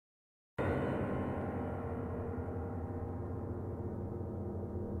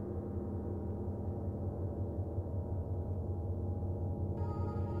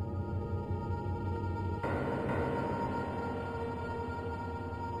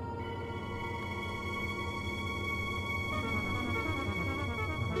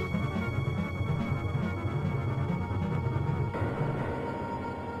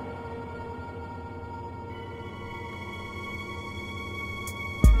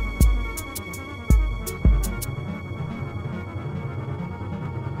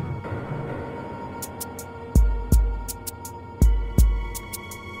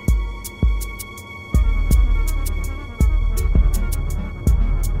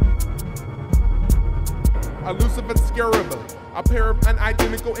elusive and scarab. A pair of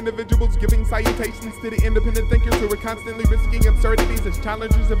unidentical individuals giving salutations to the independent thinkers who are constantly risking absurdities as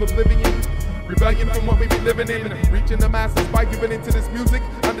challengers of oblivion. Rebellion from what we be living in, reaching the masses by giving into this music.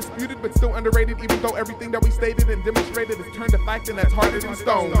 Undisputed but still underrated, even though everything that we stated and demonstrated is turned to fact, and that's harder than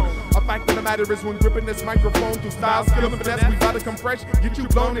stone. A fact of the matter is when gripping this microphone through style, skill, and finesse, we gotta come fresh, get you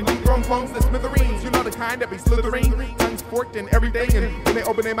blown and dethroned clones to smithereens. You know the kind that be slithering, tongues forked and everything, and when they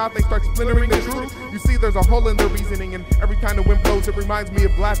open their mouth they start splintering the truth. You see there's a hole in their reasoning, and every time the wind blows it reminds me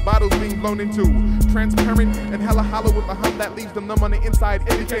of glass bottles being blown into. Transparent and hella hollow with a hum that leaves them numb on the inside,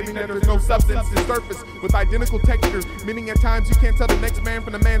 indicating that there's no substance to surface with identical texture, meaning at times you can't tell the next man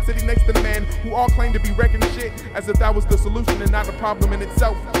from the man sitting next to the man, who all claim to be wrecking shit as if that was the solution and not the problem in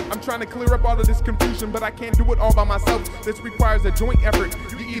itself. I'm trying to clear up all of this confusion, but I can't do it all by myself. This requires a joint effort.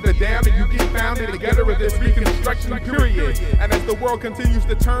 You either damn or you get found in together with this reconstruction period. And as the world continues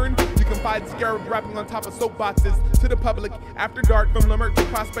to turn, you can find scarab rapping on top of soapboxes to the public after dark, from Lamert to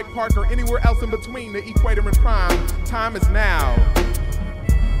Prospect Park or anywhere else in between, the equator and prime. Time is now.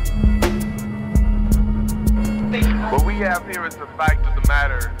 What we have here is the fact of the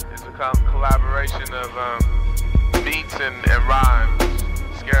matter. It's a collaboration of beats and rhymes.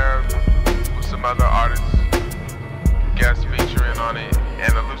 Scarab with some other artists, guest featuring on it,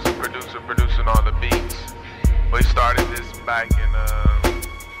 and a lucid producer producing on the beats. We started this back in,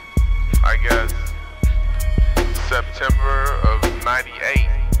 I guess, September of '98.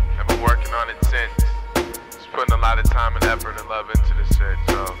 I've been working on it since. Just putting a lot of time and effort and love into this shit.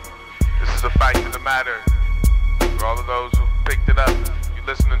 So this is the fact of the matter. For all of those who picked it up, you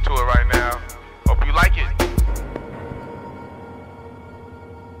listening to it right now, hope you like it.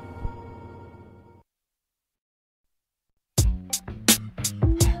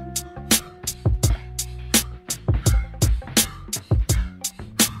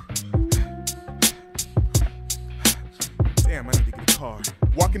 Damn, I need to get a car.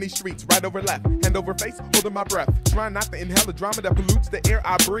 Walking these streets, right over left, hand over face, holding my breath. Trying not to inhale the drama that pollutes the air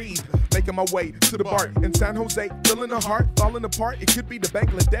I breathe. Making my way to the bar in San Jose, feeling the heart, falling apart. It could be the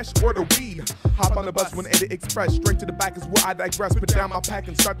Bangladesh or the weed. Hop on the bus when Edit Express, straight to the back is where I digress. Put down my pack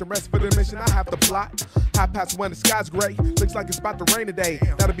and start the rest for the mission. I have to plot. 1:30 the sky's gray, looks like it's about to rain today.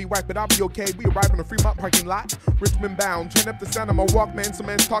 That'll be right, but I'll be okay. We arrive in the Fremont parking lot, Richmond bound. Turn up the sound of my Walkman, some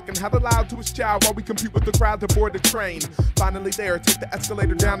man's talking hella loud to his child while we compete with the crowd to board the train. Finally there, take the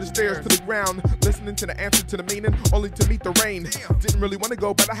escalator down the stairs to the ground, listening to the answer to the meaning, only to meet the rain. Didn't really want to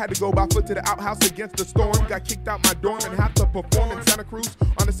go, but I had to go by foot to the outhouse against the storm. Got kicked out my dorm and had to perform in Santa Cruz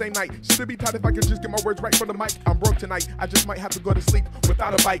on the same night. Should be tight if I could just get my words right for the mic. I'm broke tonight, I just might have to go to sleep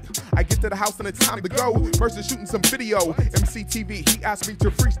without a bite. I get to the house and it's time to go. Versus shooting some video. MCTV, he asked me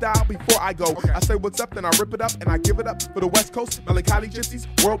to freestyle before I go. I say what's up, then I rip it up and I give it up for the West Coast. Melancholy gypsies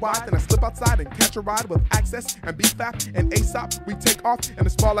worldwide, then I slip outside and catch a ride with Access and BFAP and ASAP. We take off in a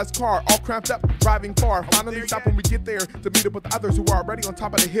small ass car, all cramped up, driving far. Finally stop when we get there to meet up with others who are already on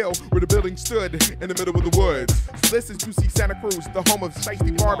top of the hill where the building stood in the middle of the woods. So this is UC Santa Cruz, the home of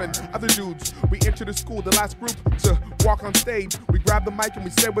Shiesty Barb and other dudes. We enter the school, the last group to walk on stage. We grab the mic and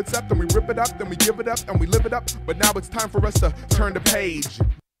we say what's up, then we rip it up, then we give it up and we live it up. But now it's time for us to turn the page.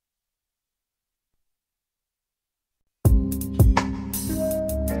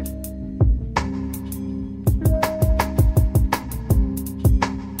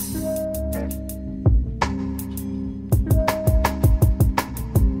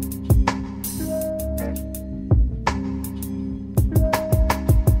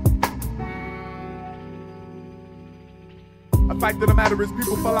 The fact of the matter is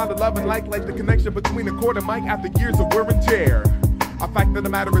people fall out of love and like the connection between a chord and mic after years of wear and tear. A fact of the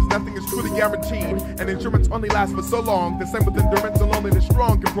matter is nothing is truly guaranteed, and insurance only lasts for so long. The same with endurance, and only the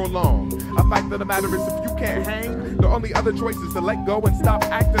strong can prolong. A fact of the matter is if you can't hang, the only other choice is to let go and stop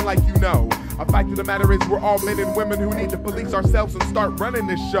acting like you know. A fact of the matter is we're all men and women who need to police ourselves and start running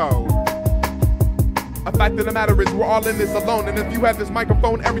this show. A fact of the matter is we're all in this alone, and if you had this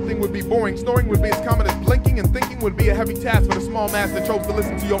microphone, everything would be boring. Snoring would be as common as blinking, and thinking would be a heavy task for the small mass that chose to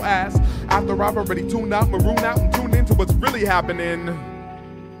listen to your ass. After I've already tuned out, marooned out, and tuned into what's really happening.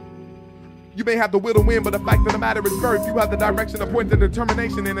 You may have the will to win, but the fact of the matter is very few have the direction, a point, and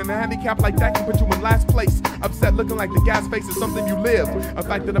determination, and a handicap like that can put you in last place. Upset looking like the gas face is something you live. A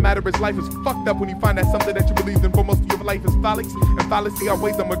fact of the matter is life is fucked up when you find that something that you believed in for most of your life is phallics, and fallacy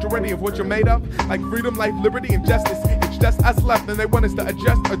outweighs the majority of what you're made of. Like freedom, life, liberty, and justice, it's just us left, and they want us to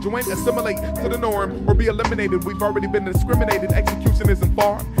adjust, adjoin, assimilate to the norm, or be eliminated. We've already been discriminated. Execution isn't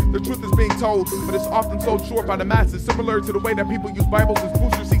far. The truth is being told, but it's often sold short by the masses, similar to the way that people use Bibles as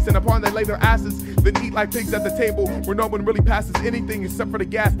booster seats, and upon they lay their asses, then eat like pigs at the table, where no one really passes anything except for the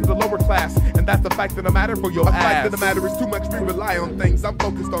gas to the lower class. And that's the fact of the matter for your ass. The fact of the matter is too much we rely on things. I'm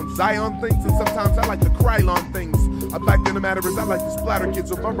focused on Zion things, and sometimes I like to cry on things. A fact of the matter is I like to splatter kids,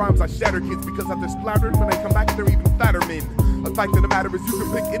 so my rhymes I shatter kids, because after splattering, when they come back they're even fatter men. A fact of the matter is you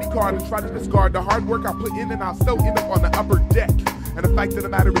can pick any card and try to discard the hard work I put in, and I'll still end up on the upper deck. And the fact of the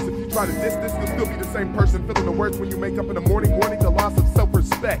matter is if you try to diss this, you'll still be the same person, feeling the worst when you make up in the morning, mourning the loss of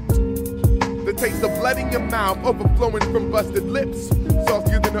self-respect. The taste of blood in your mouth, overflowing from busted lips.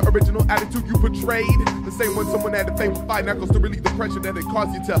 Saltier than the original attitude you portrayed. The same one someone had to pay with 5 knuckles to relieve the pressure that it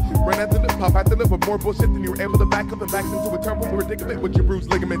caused you to run at the lip, pop at the lip with more bullshit than you were able to back up and back into a terrible predicament with your bruised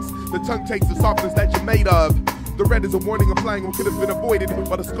ligaments. The tongue takes the softness that you're made of. The red is a warning implying what could have been avoided,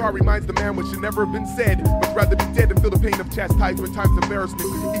 while the scar reminds the man what should never have been said. Much rather be dead than feel the pain of chastisement times embarrassment,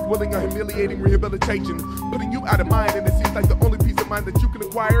 equaling a humiliating rehabilitation, putting you out of mind. And it seems like the only peace of mind that you can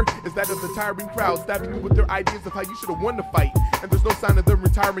acquire is that of the tiring crowd, stabbing you with their ideas of how you should have won the fight. And there's no sign of them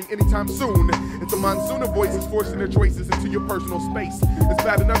retiring anytime soon. It's a monsoon of voices forcing their choices into your personal space. It's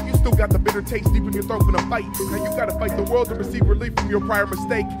bad enough you still got the bitter taste deep in your throat from a fight. Now you gotta fight the world to receive relief from your prior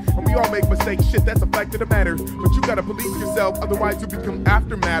mistake. And we all make mistakes, shit, that's a fact of the matter. But you gotta police yourself, otherwise you become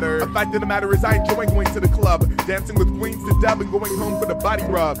aftermatter. A fact of the matter is I enjoy going to the club, dancing with queens to dub, and going home for the body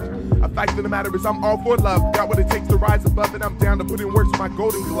rub. A fact of the matter is I'm all for love, got what it takes to rise above, and I'm down to put in work with my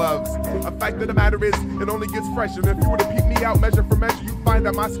golden gloves. A fact of the matter is it only gets fresher, and if you were to peep me out measure for measure, you find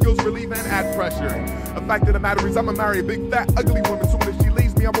that my skills relieve and add pressure. A fact of the matter is I'ma marry a big fat ugly woman, so when she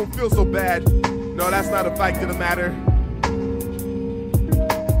leaves me I won't feel so bad. No, that's not a fact of the matter.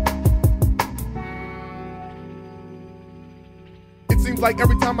 Seems like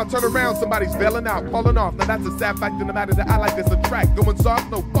every time I turn around, somebody's bailing out, falling off. Now that's a sad fact in the matter that I like this attract. Going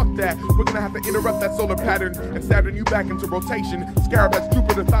soft? No, fuck that. We're gonna have to interrupt that solar pattern and Saturn you back into rotation. Scarab has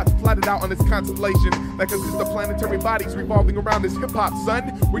Jupiter thoughts plotted out on its constellation that consists of planetary bodies revolving around this hip-hop,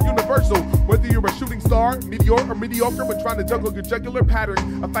 son. We're universal, whether you're a shooting star, meteor, or mediocre, when trying to juggle your jugular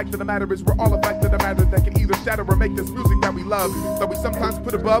pattern. A fact of the matter is we're all a fact of the matter that can either shatter or make this music that we love, that we sometimes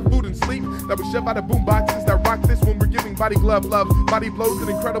put above food and sleep, that we shove out of boom boxes that rock this when we're giving body glove love. Body blows and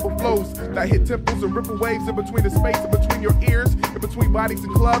incredible flows that hit temples and ripple waves in between the space, in between your ears, in between bodies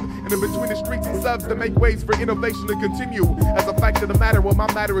and club, and in between the streets and subs that make ways for innovation to continue. As a fact of the matter, well,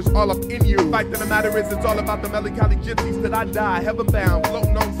 my matter is all up in you. Fact of the matter is it's all about the melancholy gypsies that I die, heaven bound,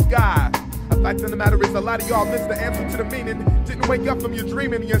 floating on sky. A fact of the matter is a lot of y'all missed the answer to the meaning, didn't wake up from your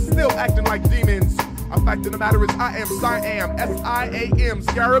dreaming, and you're still acting like demons. A fact of the matter is I am Siam, S-I-A-M,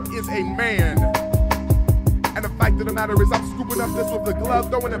 Scarab is a man. And the fact of the matter is I'm scooping up this with the glove,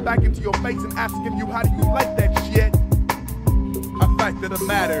 throwing it back into your face and asking you how do you like that shit? A fact of the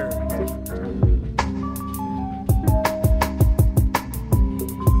matter.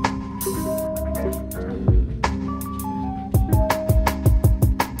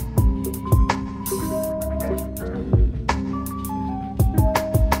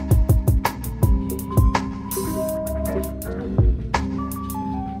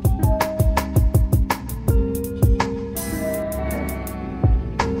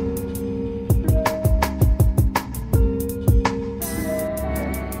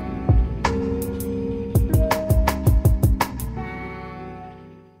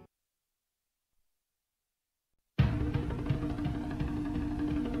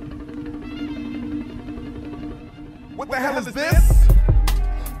 What the hell is this?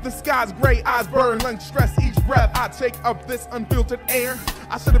 The sky's gray, eyes burn, lungs stress each breath. I take up this unfiltered air.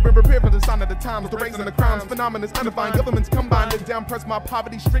 I should have been prepared for the sign of the times, the raising the crimes, phenomenons undefined, governments combined to down press my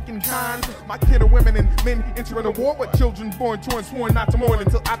poverty-stricken kind. My kin of women and men entering a war with children born, torn, sworn not to mourn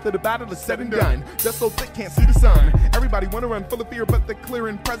until after the battle is said and done. Just so thick, can't see the sun. Everybody wanna run full of fear, but the clear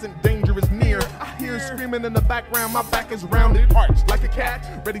and present danger is near. I hear screaming in the background, my back is rounded, arched like a cat,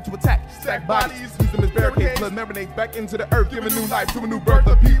 ready to attack. Stack bodies, use them as barricades, blood marinates back into the earth, giving new life to a new birth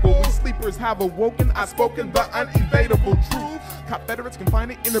of people. We sleepers have awoken, I've spoken the unevadable truth. Confederates can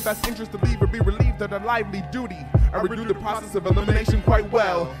find it in their best interest to leave or be relieved of their lively duty. I redo the process of elimination quite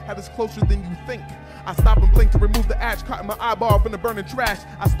well. Had us closer than you think. I stop and blink to remove the ash caught in my eyeball from the burning trash.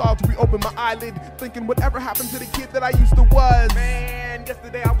 I stalled to reopen my eyelid, thinking whatever happened to the kid that I used to was. Man,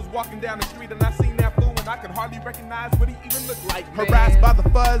 yesterday I was walking down the street and I seen that fool and I could hardly recognize what he even looked like. Man. Harassed by the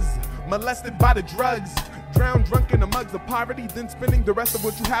fuzz, molested by the drugs, drowned drunk in the mugs of poverty, then spending the rest of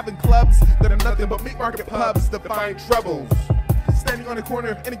what you have in clubs that are nothing but meat market pubs that find troubles. Standing on the corner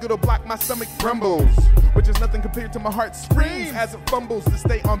of any good old block, my stomach rumbles, which is nothing compared to my heart screams as it fumbles to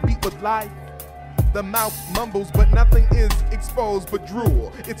stay on beat with life. The mouth mumbles, but nothing is exposed but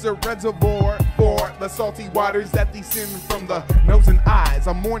drool. It's a reservoir for the salty waters that descend from the nose and eyes.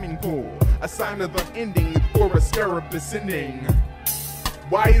 A morning pool, a sign of the ending for a scarab descending.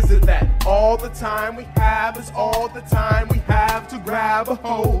 Why is it that all the time we have is all the time we have to grab a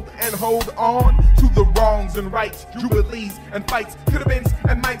hold and hold on to the wrongs and rights, jubilees and fights, could have beens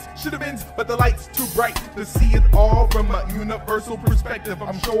and mights, should have beens, but the light's too bright to see it all from a universal perspective.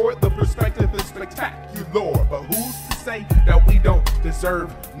 I'm sure the perspective is spectacular, but who's to say that we don't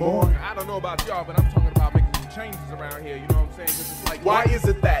deserve more? I don't know about y'all, but I'm talking about making some changes around here, you know what I'm saying? 'Cause it's like, why is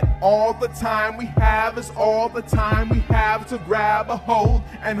it that all the time we have is all the time we have to grab a hold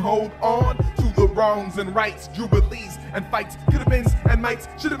and hold on to the wrongs and rights, jubilees and fights, could have beens and mights,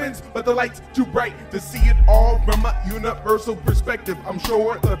 should have beens, but the light's too bright to see it all from a universal perspective. I'm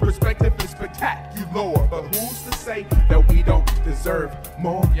sure the perspective is spectacular, but who's to say that we don't deserve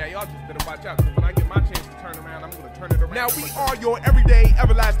more? yeah, y'all just better watch out, because when I get my chance to turn around, I'm gonna turn it around. Now we are your everyday,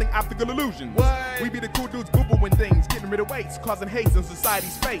 everlasting optical illusions. What? We be the cool dudes boo-booing things, getting rid of weights, causing haze in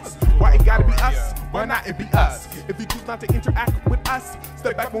society's face. Why it gotta be us? Why not it be us? If you choose not to interact with us,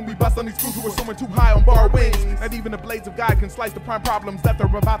 step back when we bust on these fools who are soaring too high on bar wings. Not even the blades of God can slice the prime problems that they're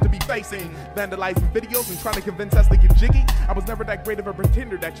about to be facing. Vandalizing videos and trying to convince us to get jiggy. I was never that great of a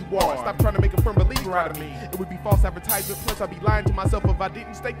pretender that you are. Stop trying to make a firm believer out of me. It would be false advertisement, plus I'd be lying to myself if I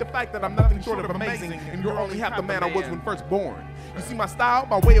didn't state the fact that I'm nothing short of amazing, and you're only half the man I was when first born. You see my style,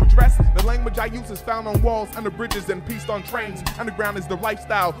 my way of dress, the language I use is found on walls, under bridges, and pieced on trains. Underground is the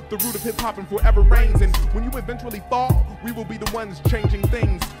lifestyle, the root of hip-hop and forever reigns. And when you eventually fall, we will be the ones changing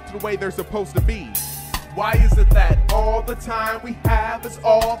things to the way they're supposed to be. Why is it that all the time we have is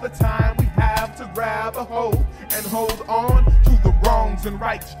all the time we have to grab a hold and hold on to the wrongs and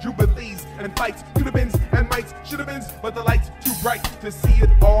rights, jubilees and fights, could have beens and mights, should have beens, but the light's too bright to see it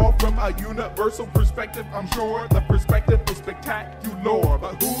all from a universal perspective. I'm sure the perspective is spectacular,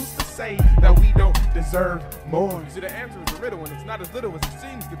 but who's to say that we don't deserve more? You see, the answer is a riddle, and it's not as little as it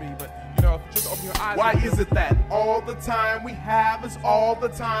seems to be, but you know, if you just open your eyes. Why is it that all the time we have is all the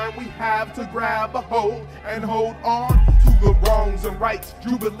time we have to grab a hold and hold on to the wrongs and rights,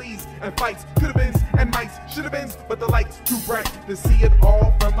 jubilees and fights, could have beens and mights, should have beens, but the light's too bright to see it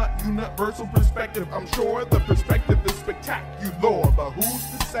all from a universal perspective. I'm sure the perspective is spectacular, but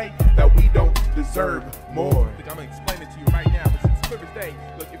who's to say that we don't deserve more? I think I'm gonna explain it to you right now, but it's clear as day.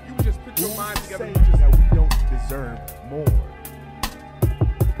 Look, if you would just put your mind together, Say and just that we don't deserve more.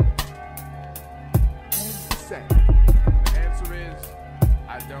 Who's to say? the answer is,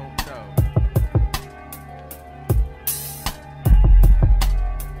 I don't know.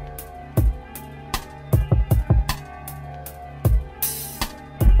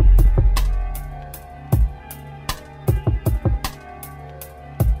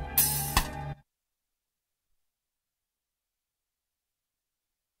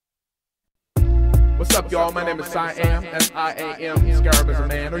 What's up, y'all? My name is Siam, S-I-A-M. Scarab is a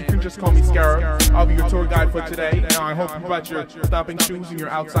man, or you can just call me Scarab. I'll be your tour guide for today. Now, I hope you brought your stomping shoes and your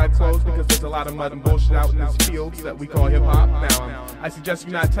outside clothes, because there's a lot of mud and bullshit out in these fields that we call hip-hop. Now, I suggest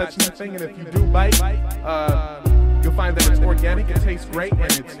you not touch anything, and if you do bite, you'll find that it's organic, it tastes great,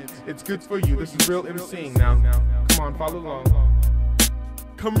 and it's good for you. This is real MCing. Now, come on, follow along.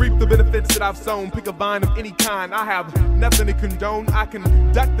 Come reap the benefits that I've sown. Pick a vine of any kind. I have nothing to condone. I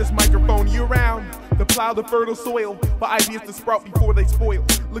can duck this microphone year-round to plow the fertile soil for ideas to sprout before they spoil.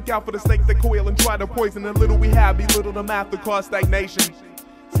 Look out for the snakes that coil and try to poison the little we have. Belittle the math to cause stagnation.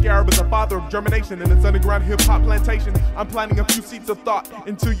 Scarab is the father of germination in its underground hip-hop plantation. I'm planting a few seeds of thought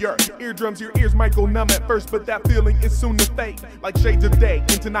into your eardrums. Your ears might go numb at first, but that feeling is soon to fade. Like shades of day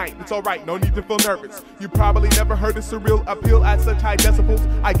into night, it's alright, no need to feel nervous. You probably never heard a surreal appeal at such high decibels.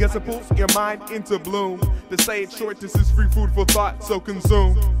 I guess it pulls your mind into bloom. To say it short, this is free food for thought, so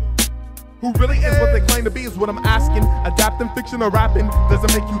consume. Who really is what they claim to be is what I'm asking. Adapting fiction or rapping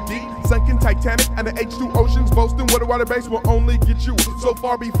doesn't make you deep. Sunken Titanic and the H2 oceans boasting water base will only get you so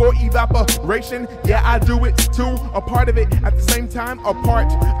far before evaporation. Yeah, I do it too, a part of it at the same time,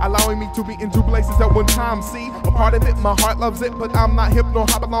 apart, allowing me to be in two places at one time. See, a part of it, my heart loves it, but I'm not hip, no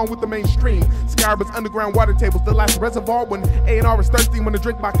hop along with the mainstream. Scarab is underground water tables, the last reservoir when A&R is thirsty, when to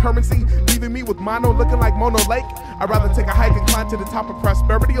drink my currency, leaving me with mono looking like Mono Lake. I'd rather take a hike and climb to the top of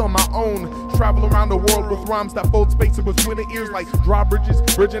prosperity on my own Travel around the world with rhymes that fold space in between the ears like drawbridges,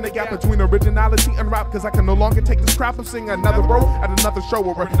 bridging the gap between originality and rap. Cause I can no longer take this crap of singing another row at another show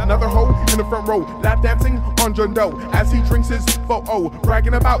or another hoe in the front row, lap dancing on John Doe as he drinks his photo,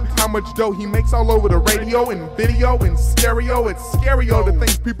 bragging about how much dough he makes all over the radio and video and stereo. It's scary, all the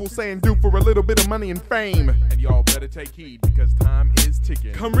things people say and do for a little bit of money and fame. And y'all better take heed because time is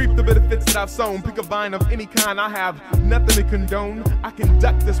ticking. Come reap the benefits that I've sown. Pick a vine of any kind. I have nothing to condone. I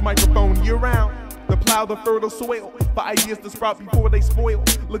conduct this microphone year round. To plow the fertile soil for ideas to sprout before they spoil.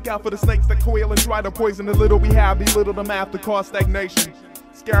 Look out for the snakes that coil and try to poison the little we have. Belittle the math to cause stagnation.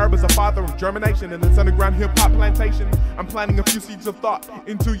 Scarab is a father of germination in this underground hip-hop plantation. I'm planting a few seeds of thought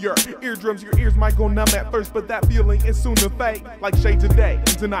into your eardrums. Your ears might go numb at first, but that feeling is soon to fade. Like shade today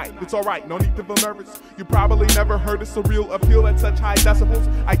and tonight, it's alright, no need to feel nervous. You probably never heard a surreal appeal at such high decibels.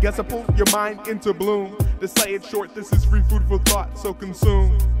 I guess I pull your mind into bloom. To say it short, this is free food for thought, so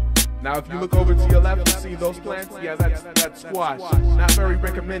consume. Now if you look over to your left, you see those plants? Yeah, that's squash. Not very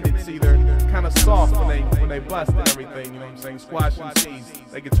recommended. See, they're kind of soft when they bust and everything, you know what I'm saying? Squash and seeds,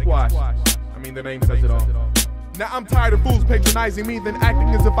 they get squashed. I mean, their name says it all. Now I'm tired of fools patronizing me, then acting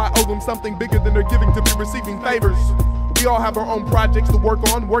as if I owe them something bigger than they're giving to be receiving favors. We all have our own projects to work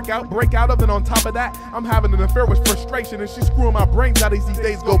on, work out, break out of, and on top of that, I'm having an affair with frustration, and she's screwing my brains out as these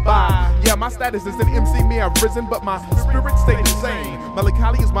days go by. Yeah, my status as an MC may have risen, but my spirit stayed the same.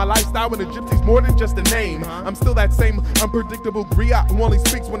 Melancholy is my lifestyle, and a gypsy's more than just a name. I'm still that same unpredictable griot who only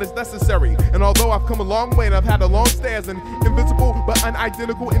speaks when it's necessary. And although I've come a long way and I've had a long stay as an invisible but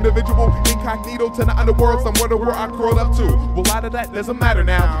unidentical individual, incognito to the underworld, somewhere where I crawled up to. Well, out of that doesn't matter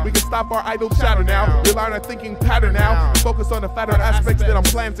now. We can stop our idle chatter now, rely on our thinking pattern now. Focus on the fatter aspects that I'm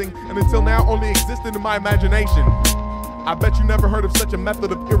planting, and until now only existed in my imagination. I bet you never heard of such a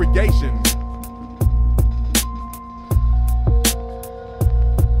method of irrigation.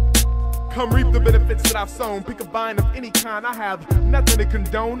 Come reap the benefits that I've sown. Pick a vine of any kind. I have nothing to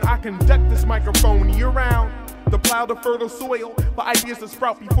condone. I conduct this microphone year round. To plow the fertile soil for ideas to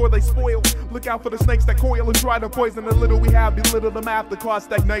sprout before they spoil. Look out for the snakes that coil and try to poison the little we have. Belittle the math to cause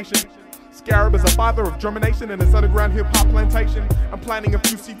stagnation. Scarab is a father of germination in this underground hip-hop plantation. I'm planting a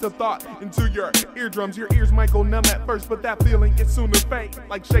few seeds of thought into your eardrums. Your ears might go numb at first, but that feeling is soon to fade.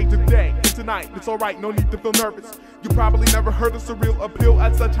 Like shade today and tonight, it's alright, no need to feel nervous. You probably never heard a surreal appeal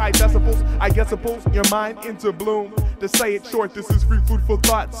at such high decibels. I guess it pulls your mind into bloom. To say it short, this is free food for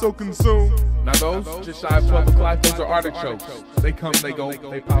thought, so consume. Now those, just shy of 12 o'clock, those are artichokes. They come, they go,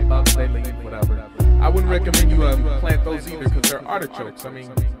 they pop up, they leave, whatever. I wouldn't recommend you plant those either because they're artichokes. I mean,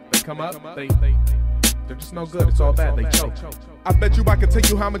 come up, they're just no good, it's all bad, they choke. I bet you I could tell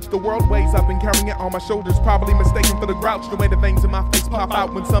you how much the world weighs. I've been carrying it on my shoulders, probably mistaken for the grouch. The way the veins in my face pop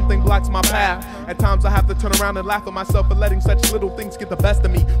out when something blocks my path. At times I have to turn around and laugh at myself for letting such little things get the best of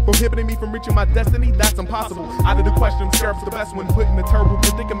me, prohibiting me from reaching my destiny. That's impossible. Out of the question, Scarab's the best when put in a terrible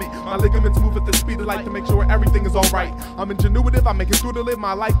predicament. My ligaments move at the speed of light to make sure everything is alright. I'm ingenuitive, I make it through to live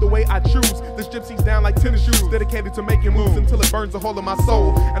my life the way I choose. This gypsy's down like tennis shoes, dedicated to making moves until it burns a hole in my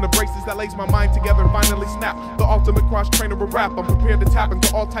soul. And the braces that lays my mind together finally snap. The ultimate cross trainer of rap. I'm prepared to tap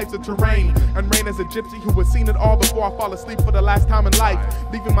into all types of terrain and reign as a gypsy who has seen it all before I fall asleep for the last time in life,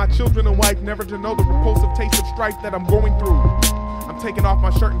 leaving my children and wife never to know the repulsive taste of strife that I'm going through. I'm taking off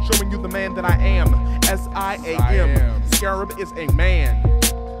my shirt and showing you the man that I am. S-I-A-M. Scarab is a man.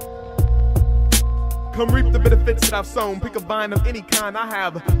 Come reap the benefits that I've sown. Pick a vine of any kind. I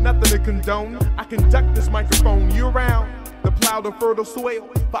have nothing to condone. I conduct this microphone year round. To plow the fertile soil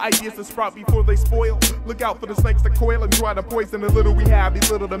for ideas to sprout before they spoil. Look out for the snakes that coil and try to poison the little we have.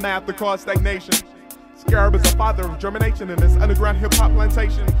 Belittle the math to cause stagnation. Scarab is a father of germination in this underground hip-hop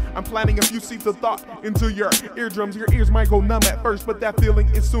plantation. I'm planting a few seeds of thought into your eardrums. Your ears might go numb at first, but that feeling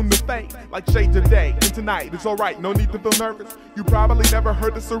is soon to fade. Like shade today and tonight, it's alright, no need to feel nervous. You probably never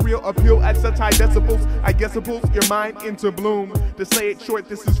heard the surreal appeal at such high decibels. I guess it pulls your mind into bloom. To say it short,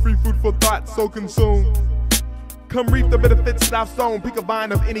 this is free food for thought, so consume. Come reap the benefits that I've sown. Pick a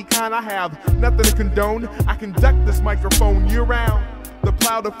vine of any kind. I have nothing to condone. I conduct this microphone year round. To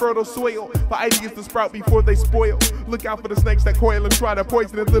plow the fertile soil for ideas to sprout before they spoil. Look out for the snakes that coil and try to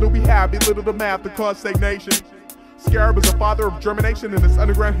poison the little we have. Belittle the math to cause stagnation. Scarab is a father of germination in this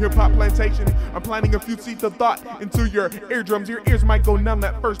underground hip-hop plantation. I'm planting a few seeds of thought into your eardrums. Your ears might go numb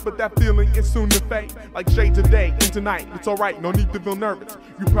at first, but that feeling is soon to fade. Like shade today and tonight, it's alright, no need to feel nervous.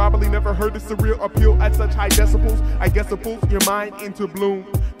 You probably never heard the surreal appeal at such high decibels. I guess it pulls your mind into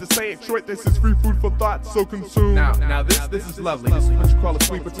bloom. To say it short, this is free food for thought, so consume. Now this is lovely. This is what you call a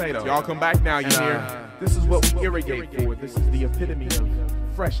sweet potato. Y'all come back now, you hear? This is what we irrigate for. This is the epitome of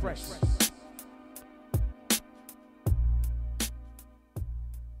freshness.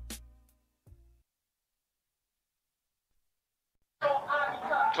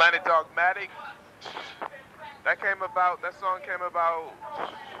 about,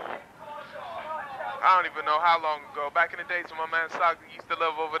 I don't even know how long ago. Back in the days when my man Sock used to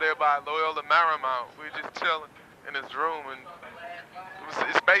live over there by Loyola Marymount. We were just chilling in his room, and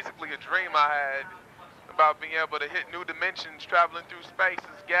it's basically a dream I had about being able to hit new dimensions, traveling through space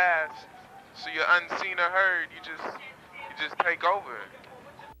as gas. So you're unseen or heard, you just take over.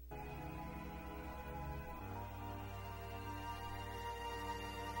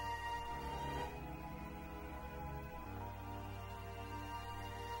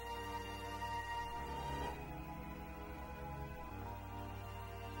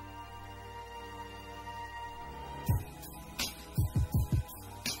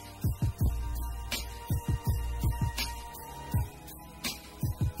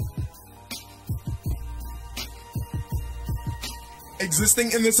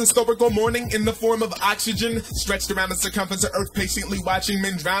 Existing in this historical morning in the form of oxygen, stretched around the circumference of Earth, patiently watching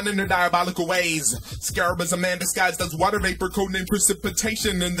men drown in their diabolical ways. Scarab is a man disguised as water vapor, coding in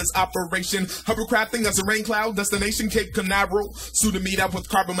precipitation in this operation. Hovercrafting as a rain cloud, destination Cape Canaveral. Soon to meet up with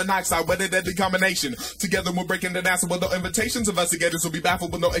carbon monoxide, what a deadly combination. Together we'll break into NASA with no invitations. Investigators will be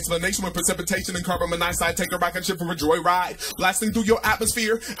baffled with no explanation when precipitation and carbon monoxide take a rocket ship for a joyride. Blasting through your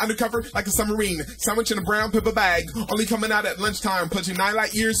atmosphere, undercover like a submarine. Sandwich in a brown paper bag, only coming out at lunchtime. Punching 9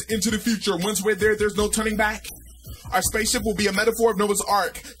 light years into the future. Once we're there, there's no turning back. Our spaceship will be a metaphor of Noah's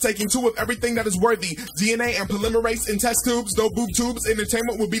Ark, taking two of everything that is worthy. DNA and polymerase in test tubes, no boob tubes.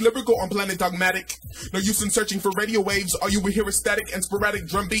 Entertainment will be lyrical on planet dogmatic. No use in searching for radio waves. All you will hear is static and sporadic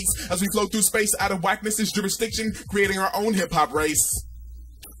drum beats as we flow through space out of whackness' jurisdiction, creating our own hip-hop race.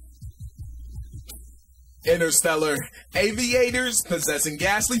 Interstellar aviators possessing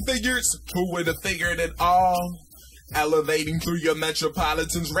ghastly figures. Who would have figured it all? Elevating through your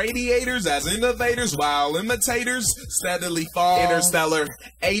metropolitan's radiators as innovators while imitators steadily fall. Interstellar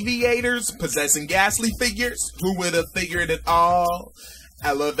aviators possessing ghastly figures. Who would have figured it all?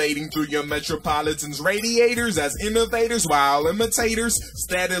 Elevating through your metropolitan's radiators as innovators while imitators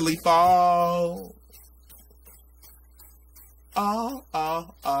steadily fall. I'm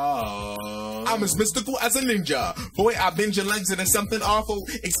as mystical as a ninja. Boy, I bend your legs into something awful.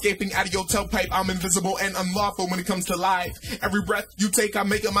 Escaping out of your tailpipe, I'm invisible and unlawful when it comes to life. Every breath you take, I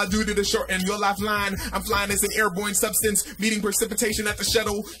make it my duty to shorten your lifeline. I'm flying as an airborne substance, meeting precipitation at the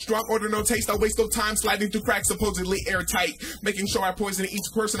shuttle. Strong order, no taste, I waste no time sliding through cracks supposedly airtight. Making sure I poison each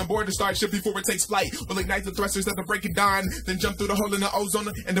person aboard the starship before it takes flight. We'll ignite the thrusters at the break of dawn, then jump through the hole in the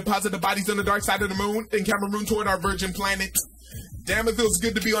ozone and deposit the bodies on the dark side of the moon, then Cameroon toward our virgin planet. Damn, it feels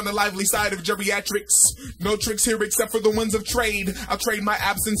good to be on the lively side of geriatrics. No tricks here except for the ones of trade. I'll trade my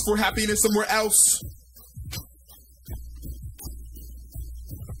absence for happiness somewhere else.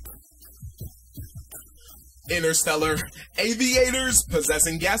 Interstellar aviators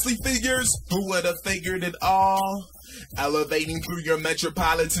possessing ghastly figures. Who would have figured it all? Elevating through your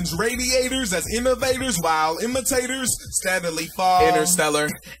metropolitan's radiators as innovators while imitators steadily fall. Interstellar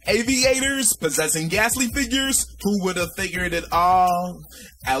aviators possessing ghastly figures. Who would have figured it all?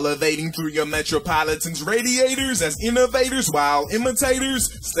 Elevating through your metropolitan's radiators as innovators while imitators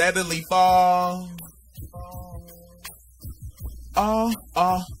steadily fall.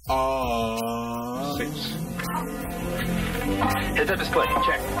 Six. Heads up display,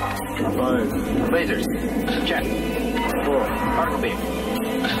 check. 5. Lasers, check. 4. Particle beam,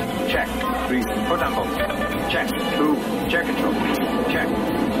 check. 3. Photon pulse, check. 2. Chair control, check. 1.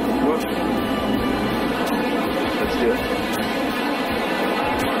 Let's do it.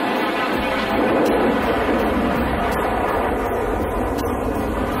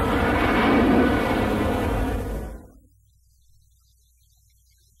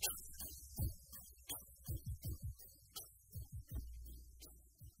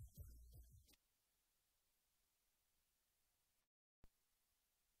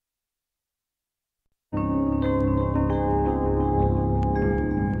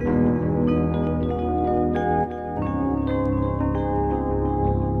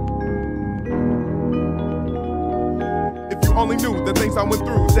 Only knew the things I went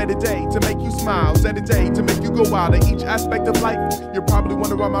through day to day to make you smile, day to day to make you go wild. In each aspect of life, you're probably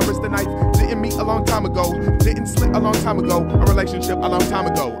wondering why my wrist and knife didn't meet a long time ago, didn't slit a long time ago, a relationship a long time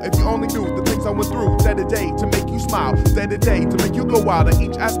ago. If you only knew the things I went through day to day to make you smile, day to day to make you go wild. In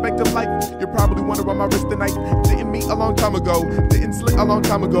each aspect of life, you're probably wondering why my wrist and knife didn't meet a long time ago, didn't slit a long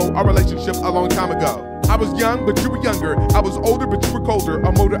time ago, a relationship a long time ago. I was young, but you were younger. I was older, but you were colder.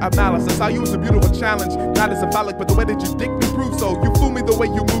 A motor of malice. I saw you as a beautiful challenge, not as symbolic, but the way that you dick me proved so. You fool me the way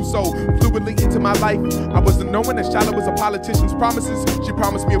you move so fluidly into my life. I wasn't knowing that Shallow was a politician's promises. She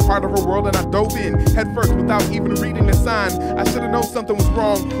promised me a part of her world, and I dove in head first without even reading the sign. I should have known something was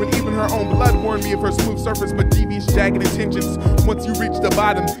wrong when even her own blood warned me of her smooth surface but devious, jagged intentions. Once you reach the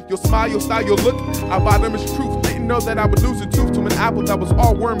bottom, you'll smile, you'll style, you'll look. Our bottomless truth. Didn't know that I would lose a tooth to an apple that was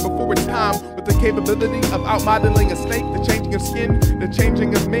all worm before its time. With the capability of out-modeling a snake, the changing of skin, the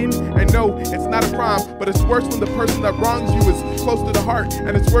changing of men. And no, it's not a crime, but it's worse when the person that wrongs you is close to the heart.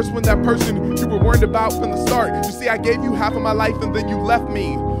 And it's worse when that person you were warned about from the start. You see, I gave you half of my life and then you left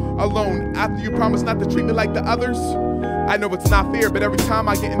me alone after you promised not to treat me like the others. I know it's not fair, but every time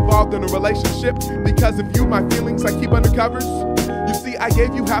I get involved in a relationship, because of you, my feelings I keep under covers. You see, I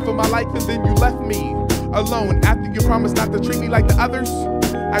gave you half of my life and then you left me alone after you promised not to treat me like the others.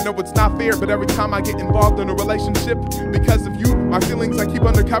 I know it's not fair, but every time I get involved in a relationship, because of you, my feelings I keep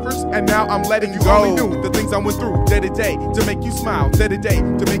under covers, and now I'm letting you go. Only knew the things I went through day to day to make you smile, day to day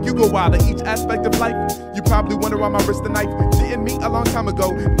to make you go wild at each aspect of life. You probably wonder why my wrist and knife didn't meet a long time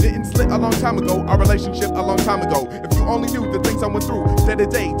ago, didn't slit a long time ago, our relationship a long time ago. If you only knew the things I went through day to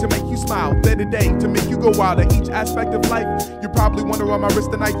day to make you smile, day to day to make you go wild at each aspect of life. You probably wonder why my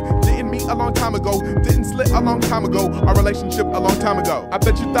wrist and knife didn't meet a long time ago, didn't slit a long time ago, our relationship a long time ago. I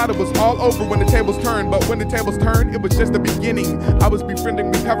bet you thought it was all over when the tables turned, but when the tables turned, it was just the beginning. I was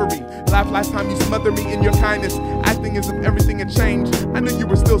befriending recovery. Laughed last time you smothered me in your kindness, acting as if everything had changed. I knew you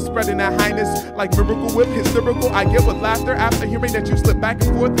were still spreading that highness, like Miracle Whip, hysterical. I get with laughter after hearing that you slip back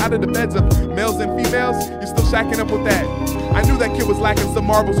and forth out of the beds of males and females. You're still shacking up with that. I knew that kid was lacking some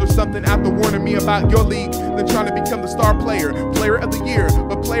marbles or something after warning me about your league, then trying to become the star player, player of the year.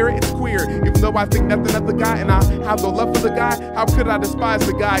 But player, it's queer. Even though I think nothing of the guy and I have no love for the guy, how could I despise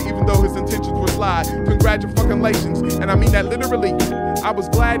the guy even though his intentions were sly? Congratulations, and I mean that literally. I was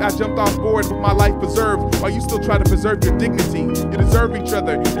glad I jumped on board with my life preserved while you still try to preserve your dignity. You deserve each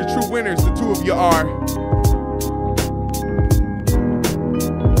other. You're true winners, the two of you are.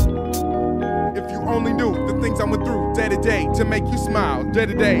 If you only knew the things I went through day to day to make you smile, day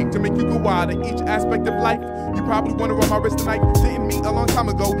to day to make you go wild at each aspect of life. You probably wonder why my wrist and knife didn't meet a long time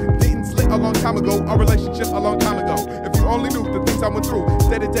ago, didn't slit a long time ago, our relationship a long time ago. If you only knew the things I went through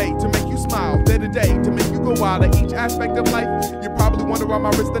day to day to make you smile, day to day to make you go wild at each aspect of life. You probably wonder why my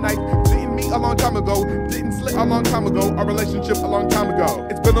wrist and knife didn't meet a long time ago, didn't slit a long time ago, our relationship a long time ago.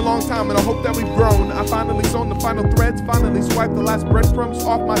 It's been a long time and I hope that we've grown. I finally sewn the final threads, finally swiped the last breadcrumbs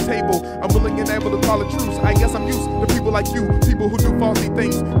off my table. I'm willing and able to call it truce. I guess I'm used to people like you, people who do falsy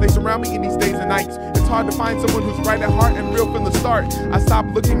things. They surround me in these days and nights. It's hard to find someone who's right at heart and real from the start. I stopped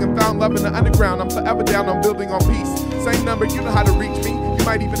looking and found love in the underground. I'm forever down on building on peace. Same number, you know how to reach me. You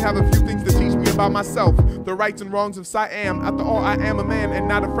might even have a few things to teach me about myself, the rights and wrongs of Siam. After all, I am a man and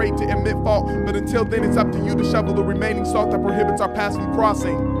not afraid to admit fault. But until then, it's up to you to shovel the remaining salt that prohibits our paths from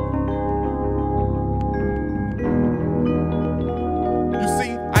crossing. You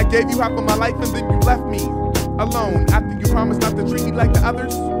see, I gave you half of my life and then you left me alone after you promised not to treat me like the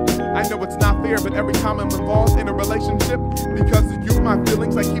others. I know it's not fair, but every time I'm involved in a relationship, because of you, my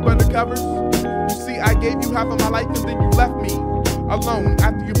feelings I keep under covers. You see, I gave you half of my life and then you left me alone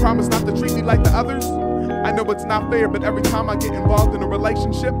after you promised not to treat me like the others. I know it's not fair, but every time I get involved in a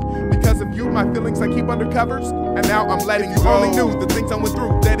relationship, because of you, my feelings I keep under covers, and now I'm letting you go. Only knew the things I went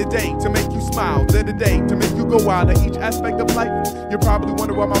through day to day to make you smile, day to day to make you go wild at each aspect of life. You probably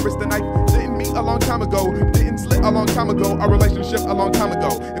wonder why my wrist and knife didn't meet a long time ago, didn't slit a long time ago, our relationship a long time ago.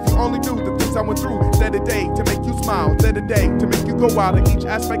 If you only knew the things I went through day to day to make you smile, day to day to make you go wild at each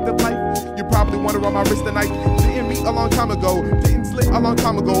aspect of life. You probably wonder why my wrist and knife didn't meet a long time ago, didn't slit a long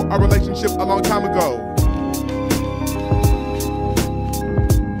time ago, our relationship a long time ago.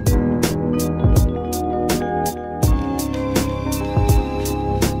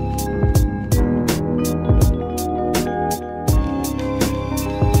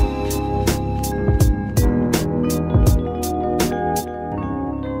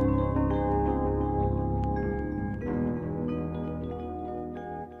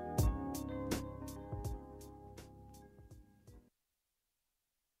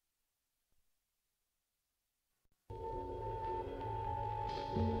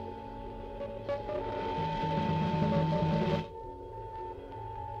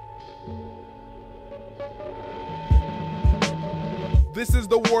 This is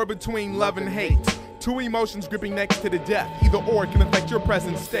the war between love and hate. Two emotions gripping next to the death. Either or can affect your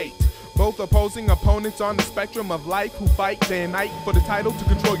present state. Both opposing opponents on the spectrum of life who fight day and night for the title to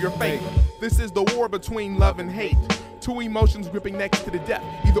control your fate. This is the war between love and hate. Two emotions gripping next to the death.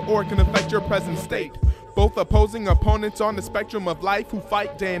 Either or can affect your present state. Both opposing opponents on the spectrum of life who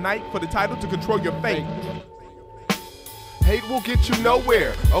fight day and night for the title to control your fate. Hate will get you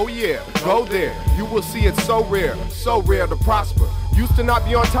nowhere. Oh yeah, go there. You will see it's so rare to prosper. Used to not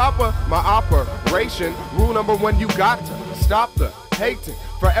be on top of my operation. Rule number one, you got to stop the hating.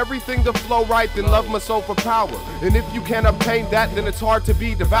 For everything to flow right, then love must overpower. And if you can't obtain that, then it's hard to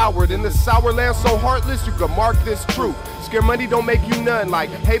be devoured. In this sour land so heartless, you can mark this truth. Scare money don't make you none, like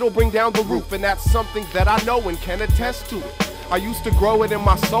hate'll bring down the roof. And that's something that I know and can attest to it. I used to grow it in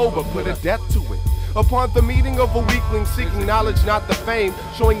my soul, but put a death to it. Upon the meeting of a weakling, seeking knowledge, not the fame,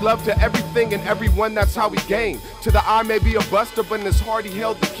 showing love to everything and everyone, that's how we gain. To the eye may be a buster, but in his heart he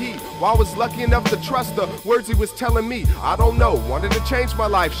held the key. While I was lucky enough to trust the words he was telling me, I don't know, wanted to change my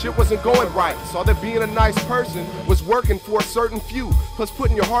life, shit wasn't going right. Saw that being a nice person was working for a certain few. Plus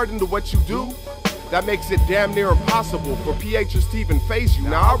putting your heart into what you do, that makes it damn near impossible for PHers to even face you.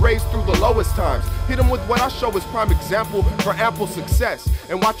 Now I raise through the lowest times, hit them with what I show as prime example for ample success.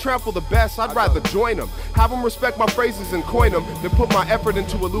 And why trample the best, I'd rather join them. Have them respect my phrases and coin them, than put my effort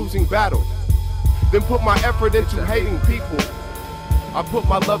into a losing battle. Then put my effort into hating people. I put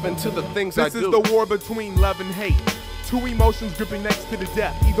my love into the things I do. This is the war between love and hate. Two emotions gripping next to the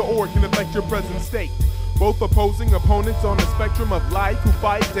death. Either or can affect your present state. Both opposing opponents on the spectrum of life who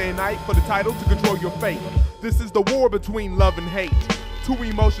fight day and night for the title to control your fate. This is the war between love and hate. Two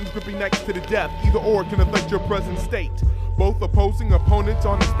emotions gripping next to the death. Either or can affect your present state. Both opposing opponents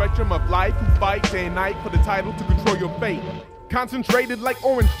on the spectrum of life who fight day and night for the title to control your fate. Concentrated like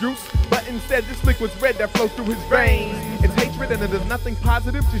orange juice, but instead this liquid's red that flows through his veins. It's hatred and it is nothing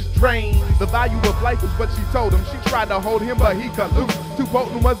positive, just drain. The value of life is what she told him. She tried to hold him, but he cut loose. Too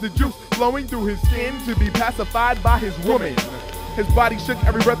potent was the juice flowing through his skin to be pacified by his woman. His body shook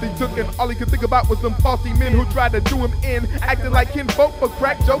every breath he took, and all he could think about was them faulty men who tried to do him in. Acting like kinfolk, but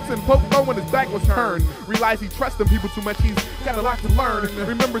crack jokes and poke fun when his back was turned. Realized he trusts them people too much, he's got a lot to learn.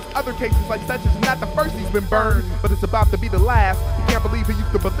 Remembers other cases like such as not the first he's been burned, but it's about to be the last. He can't believe he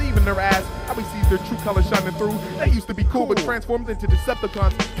used to believe in their ass. Now he sees their true color shining through. They used to be cool, but transformed into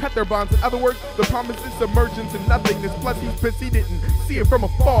Decepticons. Cut their bonds. In other words, the promise is submergence and nothingness. Plus he's pissed he didn't see it from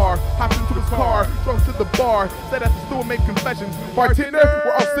afar. Hopped into his car, drove to the bar, sat at the store, made confessions. Bartender,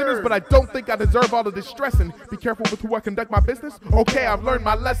 we're all sinners, but I don't think I deserve all of this stressing. Be careful with who I conduct my business. Okay, I've learned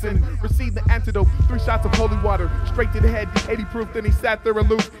my lesson. Received the antidote, 3 shots of holy water, straight to the head, 80 proof. Then he sat there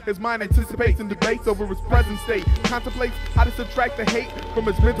aloof. His mind anticipates and debates over his present state. Contemplates how to subtract the hate from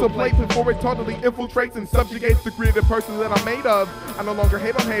his mental plate before it totally infiltrates and subjugates the creative person that I'm made of. I no longer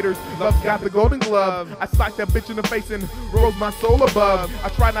hate on haters. Love's got the golden glove. I sock that bitch in the face and rose my soul above. I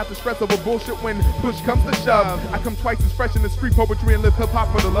try not to stress over bullshit when push comes to shove. I come twice as fresh in the street poetry and live hip-hop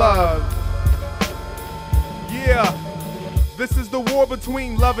for the love. Yeah, this is the war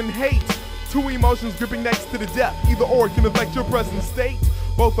between love and hate. Two emotions gripping next to the death. Either or can affect your present state.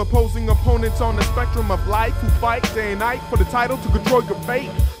 Both opposing opponents on the spectrum of life who fight day and night for the title to control your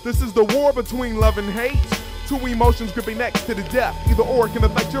fate. This is the war between love and hate. Two emotions gripping next to the death. Either or can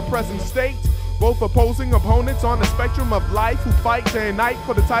affect your present state. Both opposing opponents on the spectrum of life who fight day and night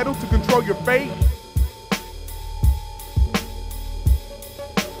for the title to control your fate.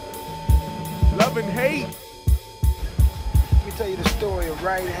 Love and hate. Let me tell you the story of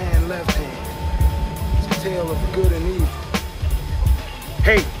right hand, left hand. It's a tale of good and evil.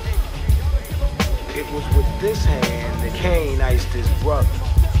 Hate. It was with this hand that Cain iced his brother.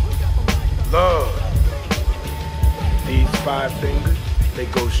 Love. These 5 fingers, they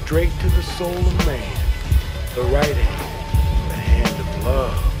go straight to the soul of man. The right hand, the hand of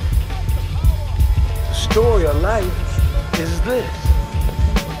love. The story of life is this.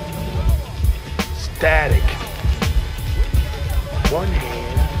 Static. One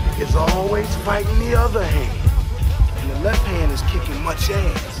hand is always fighting the other hand. And the left hand is kicking much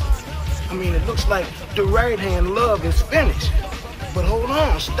ass. I mean, it looks like the right hand love is finished. But hold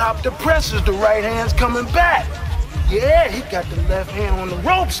on, stop the presses, the right hand's coming back. Yeah, he got the left hand on the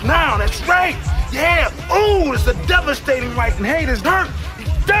ropes now, that's right. Yeah, ooh, it's a devastating right and hate is hurt.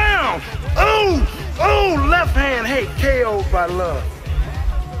 He's down. Ooh, ooh, left hand hate KO'd by love.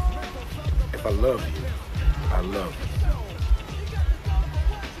 If I love you, I love you.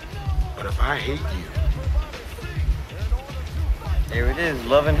 But if I hate you, there it is,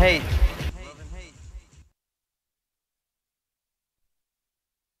 love and hate.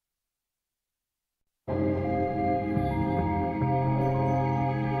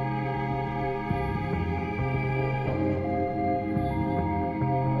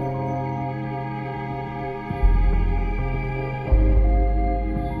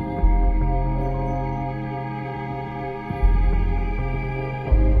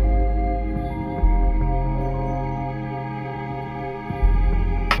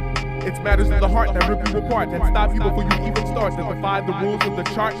 matters of the heart that rip you apart, that stop you before you even start, that defy the rules of the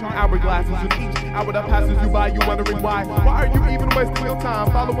chart and hourglasses. With each hour that passes you by, you wondering why. Why are you even wasting your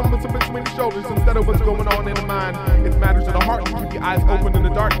time following what's in between your shoulders instead of what's going on in the mind? It's matters of the heart to keep your eyes open in the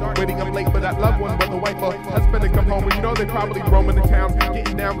dark, waiting up late for that loved one, whether wife or husband to come home. When you know they're probably roaming the town,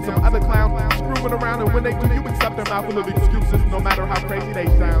 getting down with some other clown, screwing around, and when they do, you accept their mouth full of excuses, no matter how crazy they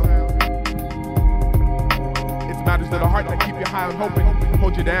sound. Matters of the heart that keep you high and hoping,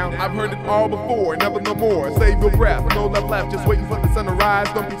 hold you down. I've heard it all before, never no more. Save your breath, no love left, just waiting for the sun to rise.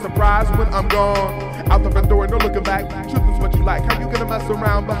 Don't be surprised when I'm gone. Out the front door, no looking back. Truth is what you like. How you gonna mess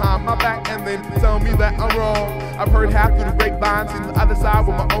around behind my back and then tell me that I'm wrong? I've heard half through the grapevine, seen the other side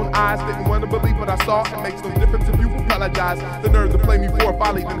with my own eyes. Didn't want to believe what I saw. It makes no difference if you apologize. The nerve to play me for a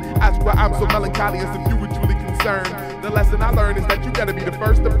folly, then ask why I'm so melancholy as if you were truly concerned. The lesson I learned is that you gotta be the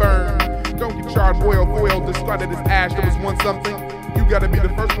first to burn. Don't get charred, boiled, foiled, discarded as ash that was once something. You gotta be the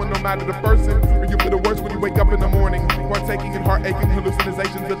first one, no matter the person. Or you feel the worst when you wake up in the morning, partaking in heart-aching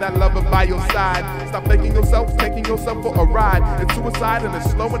hallucinations of that lover by your side. Stop faking yourself, taking yourself for a ride. It's suicide and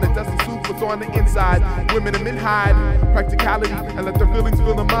it's slow and it doesn't soothe what's on the inside. Women and men hide practicality and let their feelings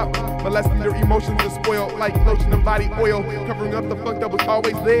fill them up, molesting their emotions to spoil like lotion and body oil, covering up the fuck that was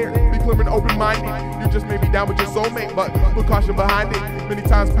always there. Be clear and open-minded. You just may be down with your soulmate, but put caution behind it. Many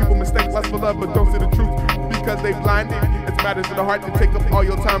times people mistake lust for love, but don't see the truth because they blinded. It's matters of the heart to take up all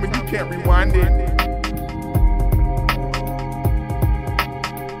your time and you can't rewind it.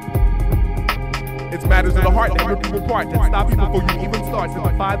 It's matters of the heart that rip you apart, that stop you before you even start,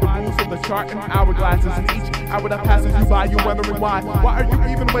 to defy the rules of the chart and hourglasses. And each hour that passes you by, you're wondering why. Why are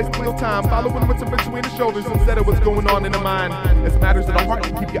you even wasting your time following what's in between the shoulders instead of what's going on in the mind? It's matters of the heart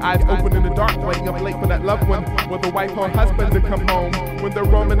to keep your eyes open in the dark, waiting up late for that loved one, whether wife or husband to come home. When they're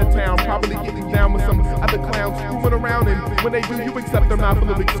roaming the town, probably getting down with some other clowns screwing around, and when they do, you accept their mouth full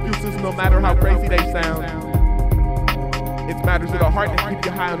of excuses, no matter how crazy they sound. It's matters of the heart that keep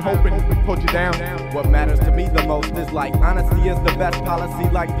you high and hoping, hold you down. What matters to me the most is like honesty is the best policy,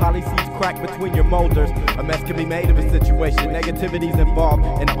 like policies crack between your molders. A mess can be made of a situation. Negativity's involved.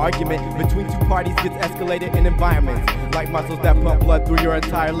 An argument between two parties gets escalated in environments like muscles that pump blood through your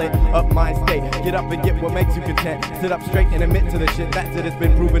entire lit up mind state. Get up and get what makes you content. Sit up straight and admit to the shit. That's it, it's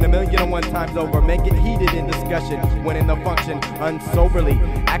been proven 1,000,001 times over. Make it heated in discussion when in the function unsoberly.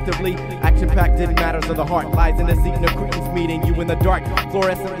 Actively, action-packed in matters of the heart. Lies in the seat in a credence meeting. You in the dark,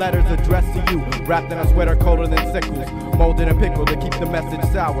 fluorescent letters addressed to you. Wrapped in a sweater colder than sickles. Molded and pickled to keep the message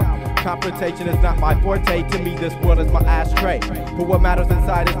sour. Confrontation is not my forte. To me, this world is my ashtray. But what matters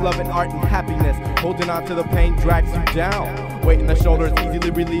inside is love and art and happiness. Holding on to the pain drags you down. Weight in the shoulders,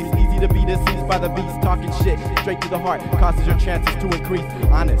 easily released. Easy to be deceived by the beats. Talking shit straight to the heart causes your chances to increase.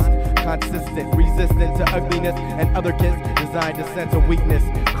 Honest, consistent, resistant to ugliness and other kids designed to sense a weakness.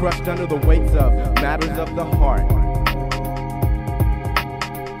 Crushed under the weights of matters of the heart.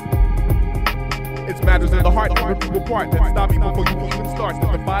 It's matters of the heart that rip you apart, that stop you before you even start,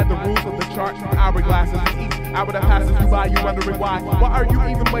 that defy the rules of the chart and hourglasses. And each hour that passes you by, you're wondering why. Why are you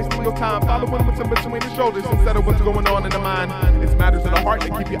even wasting your time following what's in between the shoulders instead of what's going on in the mind? It's matters of the heart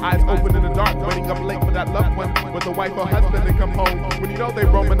that keep your eyes open in the dark, waiting up late for that loved one, with a wife or husband to come home. When you know they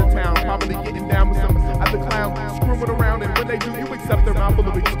roam in the town, probably getting down with some other clown, screwing around, and when they do, you accept their mouth full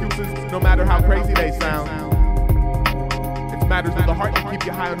of excuses, no matter how crazy they sound. Matters of the heart that keep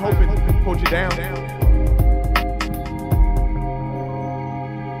you high and hoping, hold you down.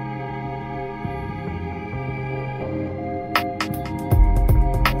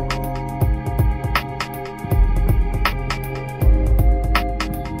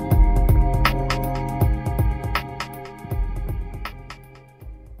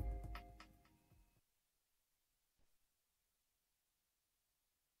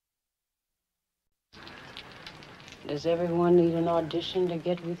 Does everyone need an audition to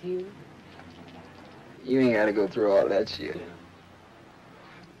get with you? You ain't gotta go through all that shit.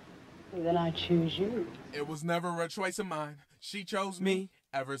 Then I choose you. It was never a choice of mine. She chose me.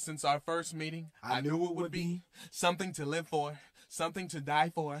 Ever since our first meeting, I knew it would be something to live for, something to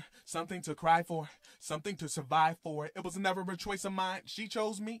die for, something to cry for, something to survive for. It was never a choice of mine. She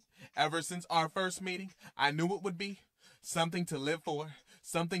chose me. Ever since our first meeting, I knew it would be something to live for,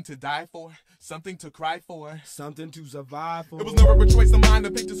 something to die for, something to cry for, something to survive for. It was never a choice of mine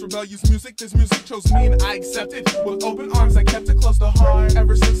to pick this rebellious music. This music chose me and I accepted. With open arms, I kept it close to heart.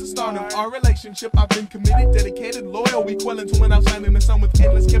 Ever since the start of our relationship, I've been committed, dedicated, loyal, equivalent to an outside in the sun with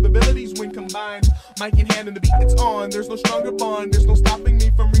endless capabilities when combined. Mic in hand and the beat, it's on. There's no stronger bond. There's no stopping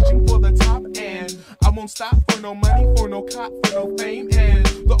me from reaching for the top. And I won't won't stop for no money, for no cop, for no fame. And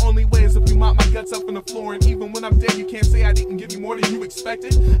the only way is if you mop my guts up on the floor. And even when I'm dead, you can't say I didn't give you more than you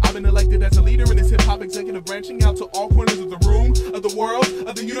expected. I've been elected as a leader in this hip-hop executive, branching out to all corners of the room, of the world,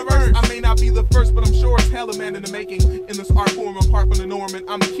 of the universe. I may not be the first, but I'm sure as hell a man in the making in this art form apart from the norm, and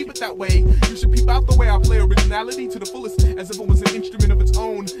I'ma keep it that way. You should peep out the way I play originality to the fullest, as if it was an instrument of its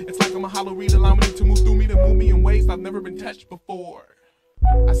own. It's like I'm a hollow reed, allowing it to move through me, to move me in ways I've never been touched before.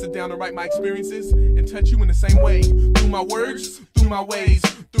 I sit down and write my experiences and touch you in the same way, through my words, through my ways,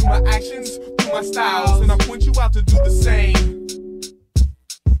 through my actions, through my styles, and I point you out to do the same.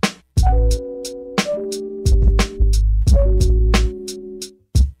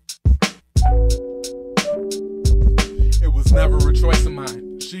 It was never a choice of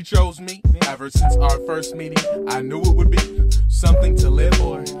mine. She chose me. Ever since our first meeting, I knew it would be something to live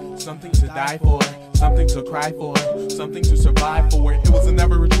for, something to die for, something to cry for, something to survive for. It was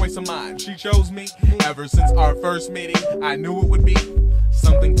never a choice of mine. She chose me. Ever since our first meeting, I knew it would be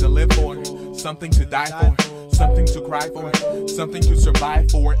something to live for, something to die for, something to cry for, something to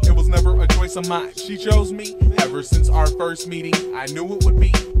survive for. It was never a choice of mine. She chose me. Ever since our first meeting, I knew it would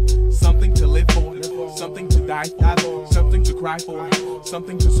be something to live for, something to die for, something to cry for,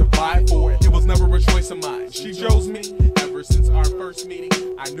 something to survive for. It was never a choice of mine. She chose me. Ever since our first meeting,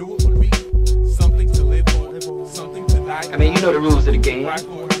 I knew it would be something to live for, something to die for. I mean, you know the rules of the game.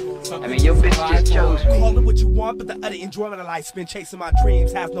 I mean, your bitch just chose me. Call it what you want, but the utter enjoyment of life spent chasing my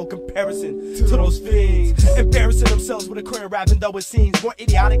dreams has no comparison to those fiends. Embarrassing themselves with a career rapping, though it seems more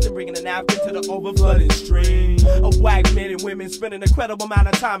idiotic than bringing a napkin to the overflooding stream of whack men and women spending an incredible amount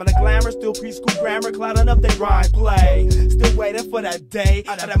of time in a glamour, still preschool grammar, clouding up their rhyme play. Still waiting for that day,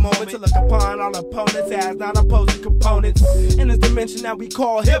 or that moment to look upon all opponents as non-opposing components in this dimension that we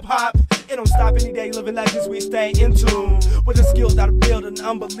call hip-hop. It don't stop any day, living legends, we stay in tune with the skills that build an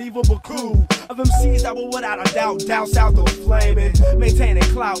unbelievable crew of MCs that will without a doubt down south of flaming, maintaining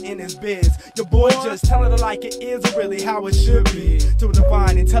clout in his biz. Your boy just telling it like it is, or really how it should be. To a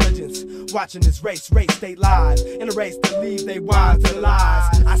divine intelligence, watching this race stay live in a race that leave they wise to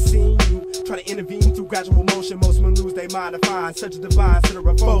lies. I seen you try to intervene through gradual motion. Most men lose their mind to find such a divine center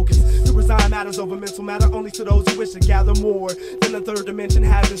of focus. To resign matters over mental matter only to those who wish to gather more than the third dimension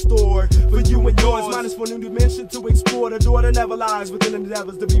has in store for you and yours. Minus for a new dimension to explore. The door that never lies within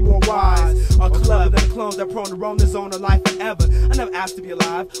endeavors to be more wise. Or clever than the clones that prone to roam the zone of life forever. I never asked to be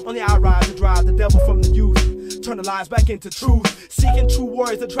alive, only I rise to drive the devil from the youth. Turn the lies back into truth. Seeking true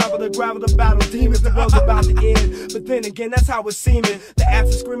warriors that travel to gravel to battle demons. The world's about to end, but then again that's how it's seeming. The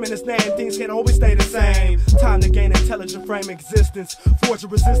answer screaming his name, things can't always stay the same. Time to gain intelligent frame existence. Forge a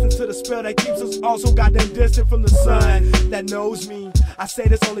resistance to the spell that keeps us all so goddamn distant from the sun that knows me. I say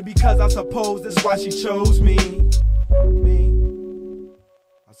this only because I suppose that's why she chose me.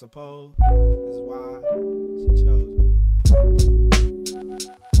 I suppose this is why she chose me.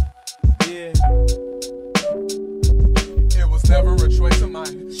 Yeah. It was never a choice of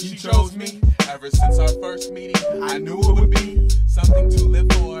mine. She chose me. Ever since our first meeting, I knew it would be something to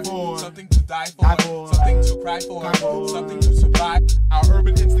live for, something to die for, something to cry for, something to survive. Our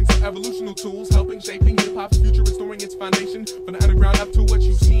urban instincts are evolutional tools, helping shaping hip-hop's future, restoring its foundation from the underground up to what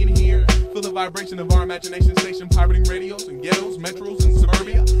you see and hear. Feel the vibration of our imagination station, pirating radios and ghettos, metros and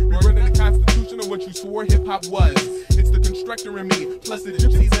suburbia. Rewriting the constitution of what you swore hip-hop was. It's the constructor in me, plus the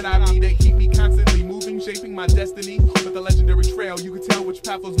gypsies that I meet. They keep me constantly moving, shaping my destiny. With a legendary trail, you can tell which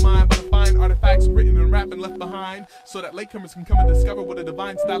path was mine by the fine artifacts written and rap and left behind, so that latecomers can come and discover what a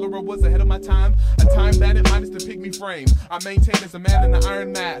divine style or was ahead of my time. A time bandit minus the pygmy frame. I maintain as a man in the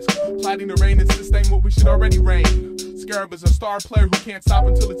iron mask, plotting to reign and sustain what we should already reign. Scarab is a star player who can't stop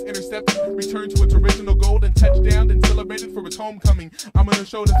until it's intercepted, returned to its original gold and touchdown, then celebrated for its homecoming. I'm gonna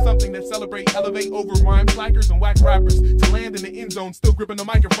show them something that celebrate, elevate over rhyme slackers and whack rappers to land in the end zone, still gripping the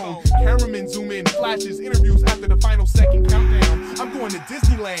microphone. Cameramen zoom in, flashes, interviews after the final second countdown. I'm going to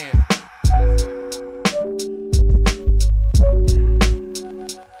Disneyland.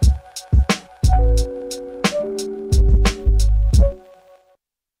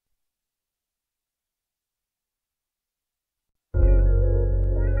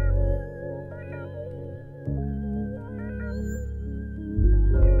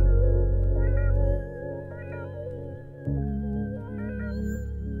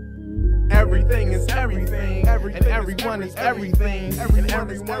 Everything is everything, and everyone is everything, and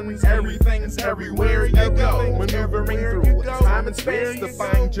everyone's everything's everywhere you go. Maneuvering through time and space to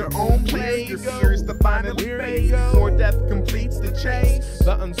find your own place. Your fears to finally face. More death completes the chase.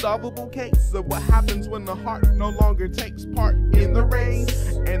 The unsolvable case of what happens when the heart no longer takes part in the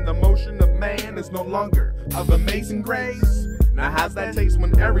race, and the motion of man is no longer of amazing grace. Now how's that taste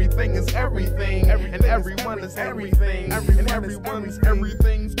when everything is everything, and everyone is everything, and everyone's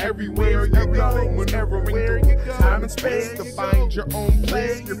everything's everywhere you go. Whenever you go, time and space to find your own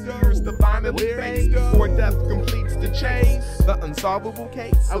place. Your fears to finally face before death completes the chase. The unsolvable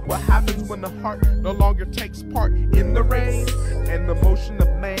case of what happens when the heart no longer takes part in the race, and the motion of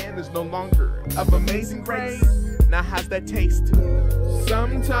man is no longer of amazing grace. Now how's that taste?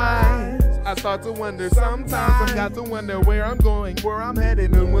 Sometimes I start to wonder, sometimes I've got to wonder where I'm going, where I'm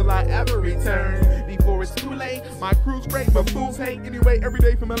headed, and will I ever return before it's too late? My crew's great, but fools hate. Anyway, every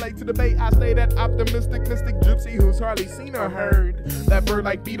day from LA to the Bay, I stay that optimistic, mystic gypsy who's hardly seen or heard. That bird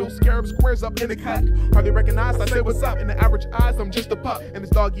like beetle, scarab squares up in the cut. Hardly recognized, I say what's up. In the average eyes, I'm just a pup. In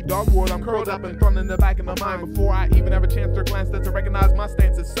this doggy dog world, I'm curled up and thrown in the back of my mind. Before I even have a chance to glance to recognize my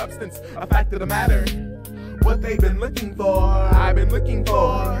stance as substance, a fact of the matter. What they've been looking for, I've been looking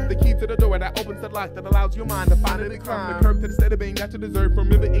for. The key to the door that opens the lock that allows your mind to finally climb the curb to the state of being that you deserve from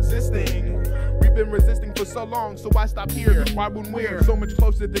really existing. We've been resisting for so long, so why stop here? Why wouldn't we? So much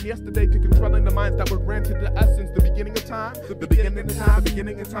closer than yesterday to controlling the minds that were granted to us since the beginning of time. The beginning of time, the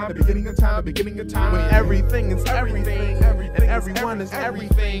beginning of time, the beginning of time, the beginning of time. When everything is everything, and everyone is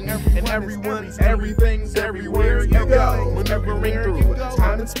everything, and everyone's everything's everywhere you go. Maneuvering through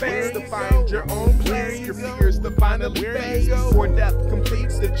time and space to find your own place. Your fears to finally face before death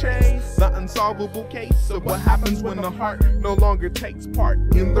completes the chase. The unsolvable case of what happens when the heart no longer takes part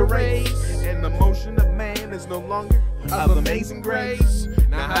in the race, and the motion of man is no longer of amazing grace.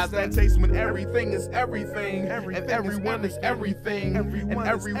 Now how's that taste when everything is everything, and everyone is everything, and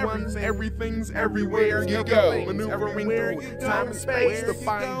everyone's everything's everywhere you go. Maneuvering through time and space to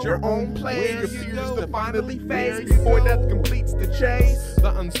find your own place. Your fears to finally face before death completes the chase.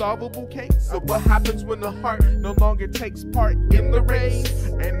 The unsolvable case of what happens when the heart no longer takes part in the race,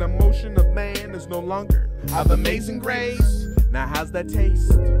 and the motion of man is no longer of amazing grace. Now how's that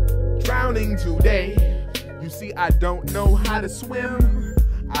taste? Drowning today. You see, I don't know how to swim.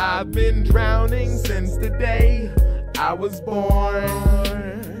 I've been drowning since the day I was born.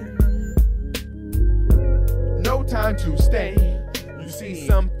 No time to stay. You see,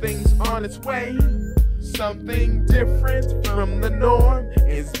 something's on its way. Something different from the norm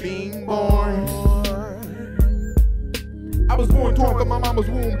is being born. I was born torn from my mama's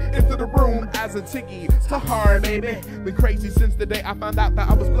womb into the room as a tiggy. So hard, baby. Been crazy since the day I found out that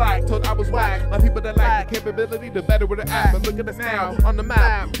I was black. Told I was whack. My people that lack the capability to better with the act. But look at us now on the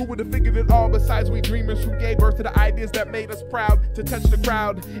map. Who would have figured it all besides we dreamers who gave birth to the ideas that made us proud to touch the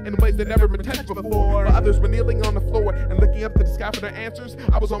crowd in ways that never been touched before. While others were kneeling on the floor and looking up to the sky for their answers,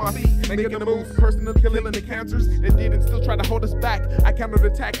 I was on my feet making a move, personally killing the cancers that did and still try to hold us back. I countered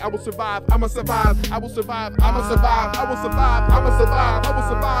attack. I will survive. I'ma survive. I will survive. I'ma survive. I will survive. I'ma survive, I will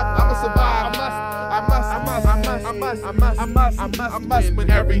survive, I'ma survive. I must.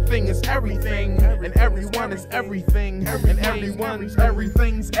 When everything is everything, and everyone is everything, and everyone's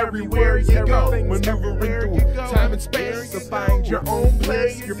everything's everywhere you go. Maneuvering through time and space to find your own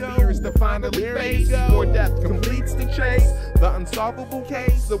place. Your fears to finally face before death completes the chase. The unsolvable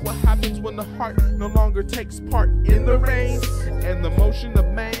case of what happens when the heart no longer takes part in the race, and the motion of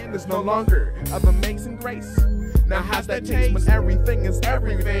man is no longer of amazing grace. Now how's that taste when everything is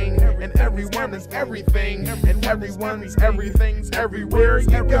everything, and everyone is everything, and everyone's everything's everywhere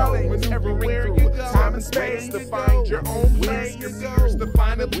you go. Maneuvering through time and space to find your own place. Your fears to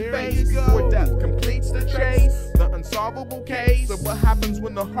finally face before death completes the chase. The unsolvable case of what happens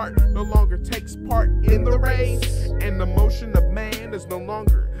when the heart no longer takes part in the race, and the motion of man is no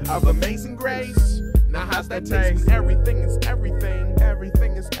longer of amazing grace. Now how's that taste when everything is everything,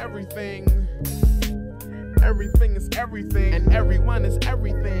 everything is everything. Everything is everything, and everyone is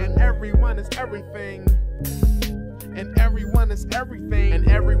everything, and everyone is everything, and everyone is everything, and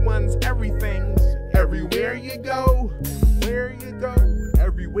everyone's everything. Everywhere you go, where you go,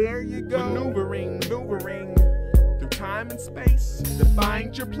 everywhere you go. Maneuvering through time and space to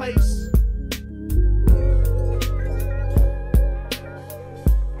find your place.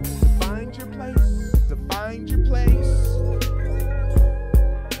 To find your place, to find your place.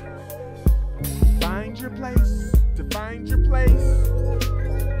 Find your place, to find your place.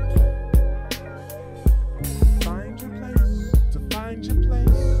 Find your place, to find your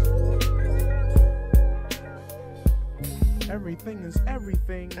place. Everything is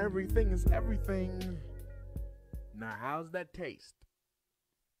everything, everything is everything. Now how's that taste?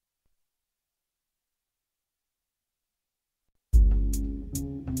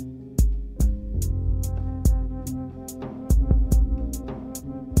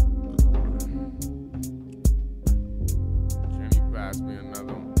 Pass me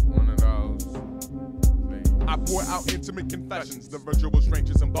another one of those. I pour out intimate confessions, the virtual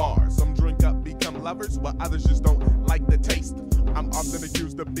strangers in bars. Some drink up, become lovers, while others just don't like the taste. I'm often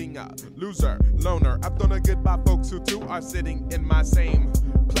accused of being a loser, loner. I've done a goodbye folks who too are sitting in my same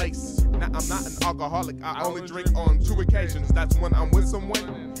place. Now I'm not an alcoholic, I only drink on 2 occasions. That's when I'm with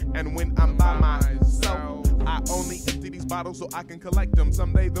someone and when I'm by myself. I only empty these bottles so I can collect them.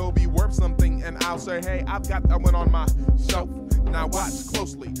 Someday they'll be worth something and I'll say, hey, I've got that one on my shelf. Now watch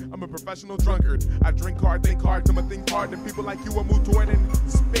closely, I'm a professional drunkard. I drink hard, think hard, till I think hard. And people like you will move toward and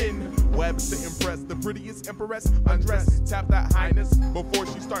spin webs to impress the prettiest empress. Undress, tap that highness before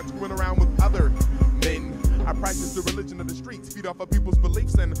she starts screwing around with other men. I practice the religion of the streets, feed off of people's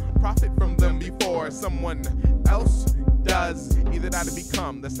beliefs and profit from them before someone else does. Either that or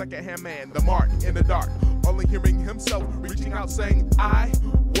become the second-hand man, the mark in the dark. Only hearing himself reaching out saying, I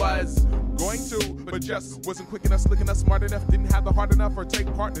was going to, but just wasn't quick enough, slick enough, smart enough, didn't have the heart enough, or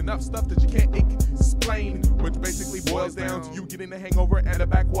take part in enough stuff that you can't explain. Which basically boils down to you getting a hangover and a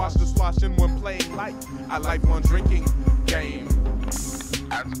backwash to sloshing when playing like a lifelong drinking game. As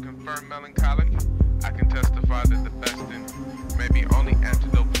a confirmed melancholic, I can testify that the best and maybe only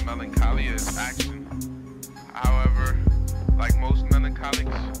antidote for melancholia is action. However, like most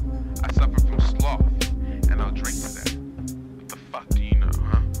melancholics, I suffer from sloth, and I'll drink to that. What the fuck do you know,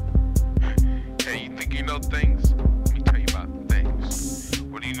 huh? Hey, you think you know things? Let me tell you about things.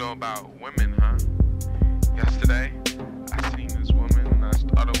 What do you know about women, huh? Yesterday, I seen this woman, and I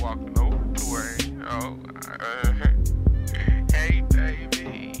started walking over to her, and, you know, hey,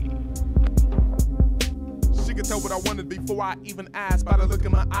 baby. She could tell what I wanted before I even asked by the look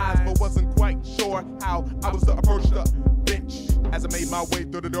in my eyes, but wasn't quite sure how I was to approach the bench. As I made my way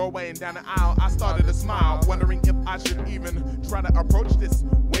through the doorway and down the aisle, I started to smile, wondering if I should even try to approach this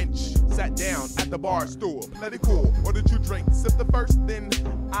wench. Sat down at the bar stool, let it cool, ordered 2 drinks, sipped the first, then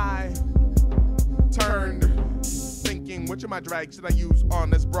I turned, thinking, which of my drag should I use on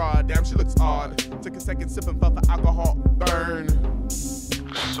this broad? Damn, she looks odd. Took a second sip and felt the alcohol burn.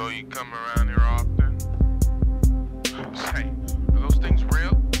 So you come around here often? Say, are those things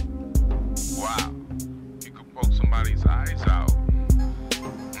real? Wow, you could poke somebody's eyes out.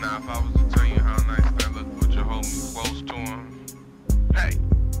 Now if I was to tell you how nice that looked, would you hold me close to him? Hey,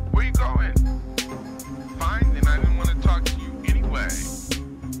 where you going? Fine, then I didn't want to talk to you anyway.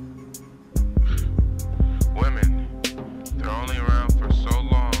 Women, they're only around for so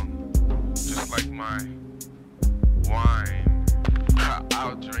long, just like my wine.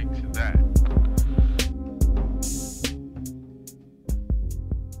 I'll drink to that.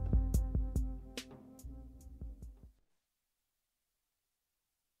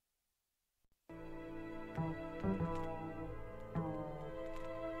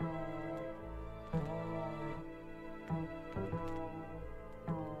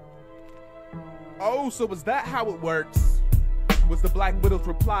 Oh, so was that how it works? Was the Black Widow's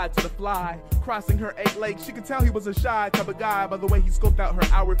reply to the fly. Crossing her 8 legs, she could tell he was a shy type of guy by the way he scoped out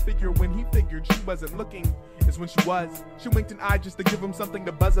her outward figure. When he figured she wasn't looking, is when she was. She winked an eye just to give him something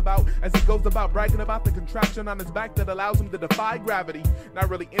to buzz about as he goes about bragging about the contraption on his back that allows him to defy gravity. Not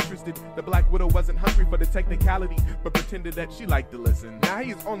really interested, the Black Widow wasn't hungry for the technicality, but pretended that she liked to listen. Now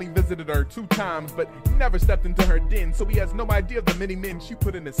he's only visited her 2 times, but never stepped into her den, so he has no idea of the many men she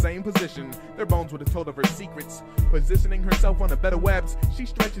put in the same position. Their bones would have told of her secrets. Positioning herself on a bed of webs, she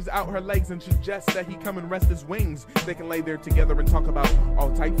stretches out her legs and suggests that he come and rest his wings. They can lay there together and talk about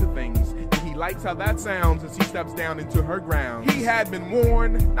all types of things. And he likes how that sounds as he steps down into her ground. He had been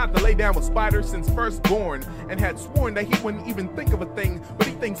warned not to lay down with spiders since first born, and had sworn that he wouldn't even think of a thing, but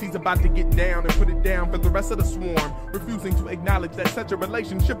he thinks he's about to get down and put it down for the rest of the swarm, refusing to acknowledge that such a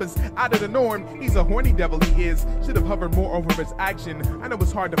relationship is out of the norm. He's a horny devil, he is. Should have hovered more over his action. I know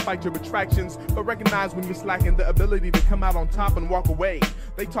it's hard to fight your attractions, but recognize when you're slacking the ability to come out on top and walk away.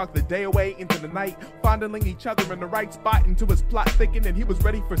 They talked the day away into the night, fondling each other in the right spot until his plot thickened and he was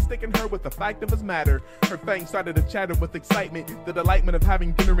ready for sticking her with the fact of his matter. Her fangs started to chatter with excitement. The delightment of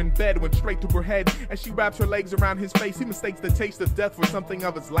having dinner in bed went straight to her head. As she wraps her legs around his face, he mistakes the taste of death for something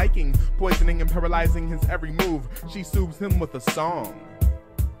of his liking, poisoning and paralyzing his every move. She soothes him with a song.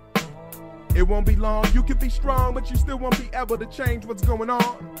 It won't be long, you can be strong, but you still won't be able to change what's going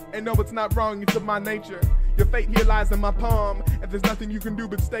on. And no, it's not wrong, it's of my nature. Your fate here lies in my palm, and there's nothing you can do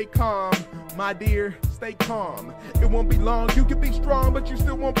but stay calm. My dear, stay calm. It won't be long, you can be strong, but you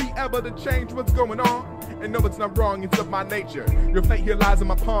still won't be able to change what's going on. And no, it's not wrong, it's of my nature. Your fate here lies in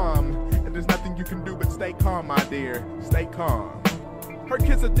my palm, and there's nothing you can do but stay calm, my dear, stay calm. Her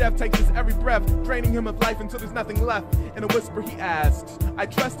kiss of death takes his every breath, draining him of life until there's nothing left. In a whisper he asks, I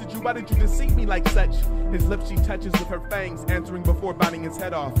trusted you, why did you deceive me like such? His lips she touches with her fangs, answering before biting his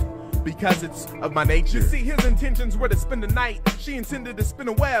head off. because it's of my nature. You see, his intentions were to spend the night. She intended to spin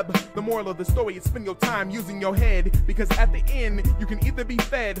a web. The moral of the story is spend your time using your head, because at the end, you can either be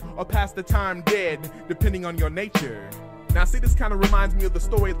fed or pass the time dead, depending on your nature. Now see, this kind of reminds me of the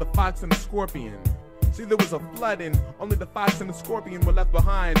story of the fox and the scorpion. See, there was a flood and only the fox and the scorpion were left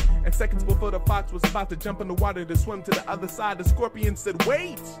behind. And seconds before the fox was about to jump in the water to swim to the other side, the scorpion said,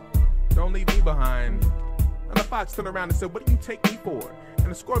 "Wait, don't leave me behind." And the fox turned around and said, "What do you take me for?" And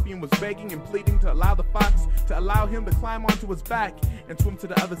the scorpion was begging and pleading to allow the fox to allow him to climb onto his back and swim to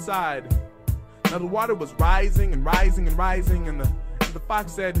the other side. Now the water was rising and rising and rising, and the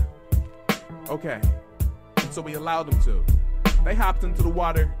fox said, "Okay." And so he allowed him to. They hopped into the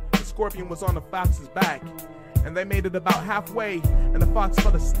water. The scorpion was on the fox's back, and they made it about halfway, and the fox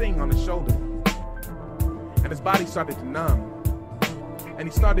felt a sting on his shoulder. And his body started to numb. And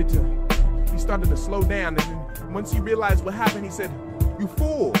he started to slow down, and then once he realized what happened, he said, "You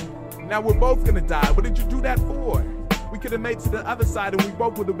fool, now we're both gonna die. What did you do that for? We could have made it to the other side and we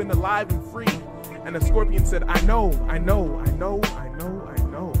both would have been alive and free." And the scorpion said, I know. But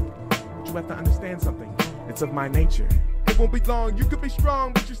you have to understand something. It's of my nature. It won't be long, you could be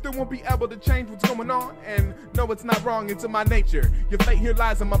strong, but you still won't be able to change what's going on. And no, it's not wrong, it's in my nature. Your fate here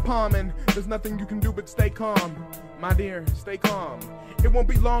lies in my palm, and there's nothing you can do but stay calm. My dear, stay calm. It won't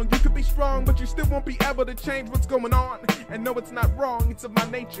be long, you could be strong, but you still won't be able to change what's going on. And no, it's not wrong, it's of my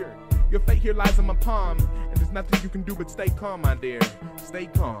nature. Your fate here lies in my palm, and there's nothing you can do but stay calm, my dear. Stay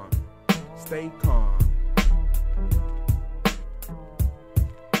calm. Stay calm.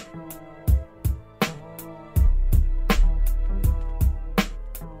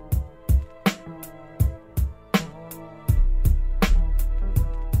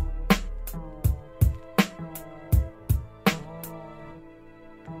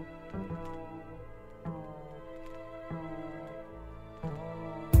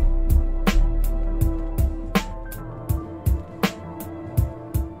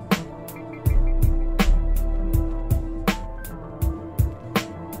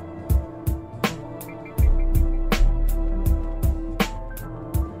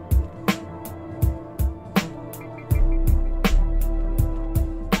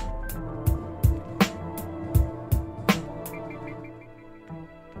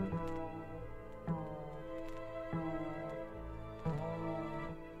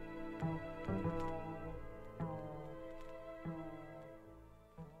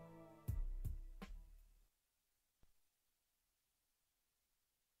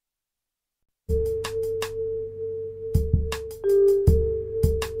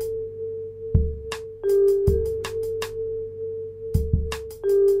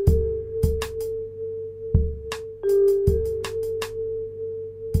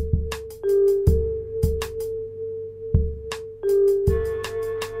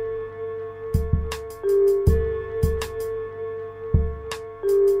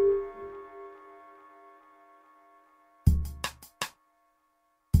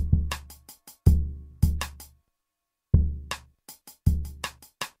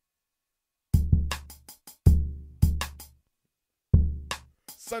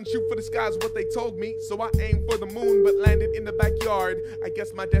 Sun shoot for the skies, what they told me. So I aimed for the moon, but landed in the backyard. I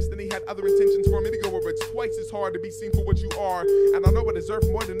guess my destiny had other intentions for me to go where it's twice as hard to be seen for what you are. And I know I deserve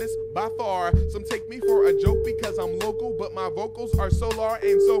more than this by far. Some take me for a joke because I'm local, but my vocals are solar,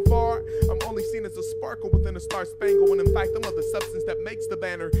 and so far I'm only seen as a sparkle within a star spangle. When in fact I'm of the substance that makes the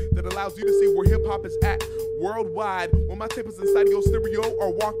banner that allows you to see where hip hop is at worldwide. When my tape is inside your stereo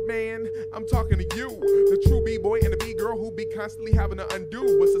or Walkman, I'm talking to you, the true b-boy and the b-girl who be constantly having to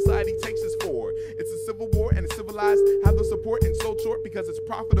undo what society takes us for. It's a civil war and the civilized have the support and sold short because it's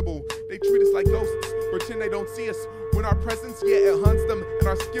profitable. They treat us like ghosts, pretend they don't see us. When our presence, yeah, it hunts them, and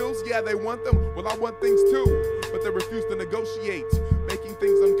our skills, yeah, they want them. Well, I want things too, but they refuse to negotiate, making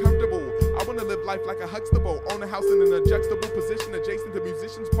things uncomfortable. I want to live life like a Huxtable, own a house in an adjustable position adjacent to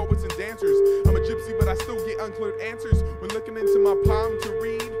musicians, poets, and dancers. I'm a gypsy, but I still get uncleared answers when looking into my palm to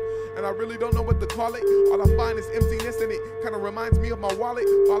read. And I really don't know what to call it. All I find is emptiness, and it kind of reminds me of my wallet.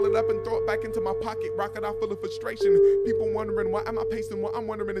 Ball it up and throw it back into my pocket, rock it off full of frustration. People wondering, why am I pacing? What I'm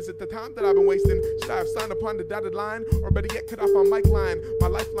wondering, is it the time that I've been wasting? Should I have signed upon the dotted line, or better yet, cut off my mic line, my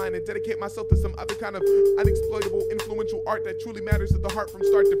lifeline, and dedicate myself to some other kind of unexploitable, influential art that truly matters to the heart from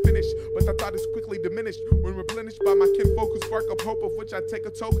start to finish? But the thought is quickly diminished when replenished by my kinfolk who spark up hope, of which I take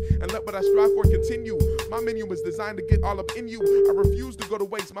a toke and let what I strive for continue. My menu is designed to get all up in you. I refuse to go to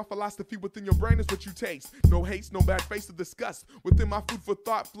waste. My philosophy within your brain is what you taste. No haste, no bad face or disgust. Within my food for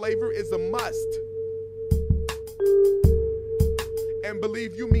thought, flavor is a must. And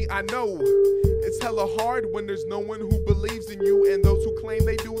believe you me, I know it's hella hard when there's no one who believes in you, and those who claim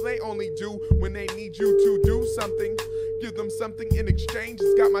they do, they only do when they need you to do something. Give them something in exchange.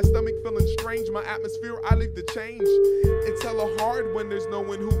 It's got my stomach feeling strange. My atmosphere, I leave the change. It's hella hard when there's no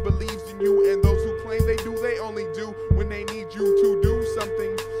one who believes in you, and those who claim they do, they only do when they need you to do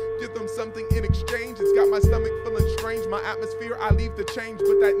something. Give them something in exchange. It's got my stomach feeling strange. My atmosphere, I leave the change,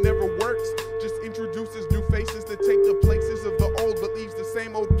 but that never works. Just introduces new faces that take the places of the old, but leaves the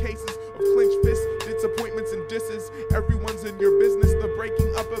same old cases of clenched fists, disappointments and disses. Everyone's in your business, the breaking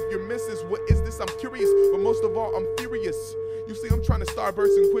up of your misses. What is this? I'm curious, but most of all, I'm furious. You see, I'm trying to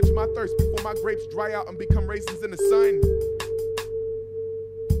starburst and quench my thirst before my grapes dry out and become raisins in the sun.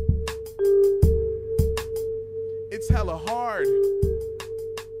 It's hella hard.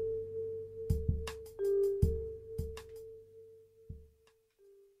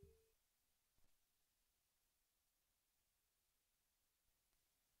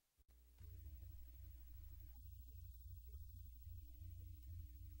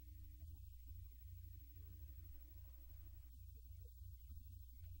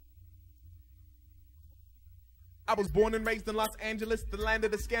 I was born and raised in Los Angeles, the land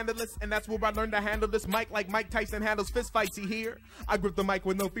of the scandalous, and that's where I learned to handle this mic like Mike Tyson handles fist fights. You hear? I grip the mic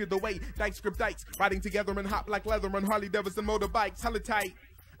with no fear the way dykes grip dykes, riding together in hot black leather on Harley Davidson motorbikes, hella tight.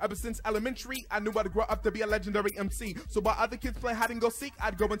 Ever since elementary, I knew I'd grow up to be a legendary MC. So while other kids play hide and go seek,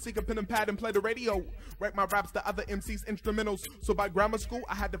 I'd go and seek a pen and pad and play the radio. Write my raps to other MCs' instrumentals. So by grammar school,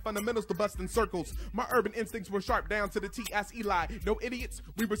 I had the fundamentals to bust in circles. My urban instincts were sharp down to the T as Eli. No idiots,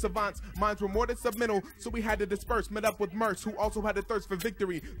 we were savants. Minds were more than submental, so we had to disperse. Met up with Merce, who also had a thirst for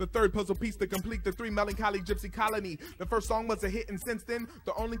victory. The third puzzle piece to complete the three melancholy gypsy colony. The first song was a hit, and since then,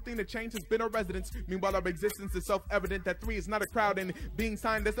 the only thing that changed has been our residence. Meanwhile, our existence is self-evident that three is not a crowd, and being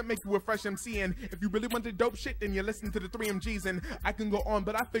signed doesn't make you a fresh MC. And if you really want the dope shit, then you listen to the 3MGs. And I can go on,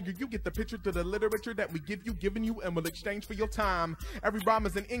 but I figure you get the picture to the literature that we give you, giving you, and will exchange for your time. Every rhyme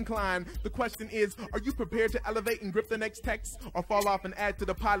is an incline. The question is, are you prepared to elevate and grip the next text, or fall off and add to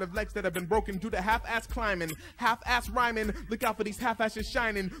the pile of legs that have been broken due to half-ass climbing, half-ass rhyming? Look out for these half-asses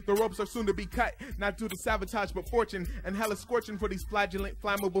shining. The ropes are soon to be cut, not due to sabotage but fortune, and hella scorching for these flagellant,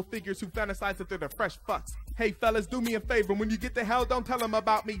 flammable figures who fantasize that they're the fresh fucks. Hey fellas, do me a favor, when you get to hell, don't tell them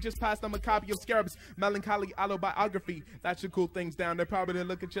about me. Just pass them a copy of Scarab's melancholy autobiography. That should cool things down. They're probably gonna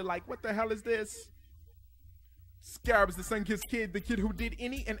look at you like, what the hell is this? Scarab's the sun-kissed kid, the kid who did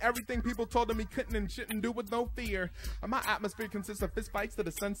any and everything people told him he couldn't and shouldn't do with no fear. My atmosphere consists of fistfights to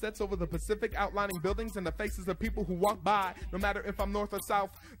the sunsets over the Pacific, outlining buildings and the faces of people who walk by. No matter if I'm north or south,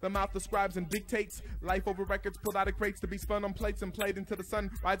 the mouth describes and dictates. Life over records pulled out of crates to be spun on plates and played until the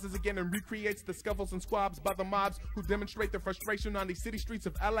sun rises again and recreates the scuffles and squabs by the mobs who demonstrate their frustration on these city streets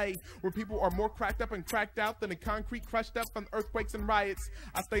of LA, where people are more cracked up and cracked out than the concrete crushed up from earthquakes and riots.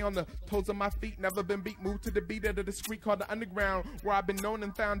 I stay on the toes of my feet, never been beat, moved to the beat of the discreet called the underground, where I've been known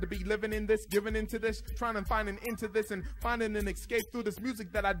and found to be living in this, giving into this, trying to find an into this, and finding an escape through this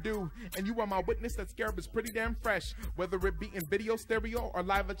music that I do. And you are my witness that Scarab is pretty damn fresh. Whether it be in video, stereo, or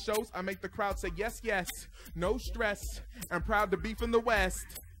live at shows, I make the crowd say yes, yes, no stress. I'm proud to be from the West.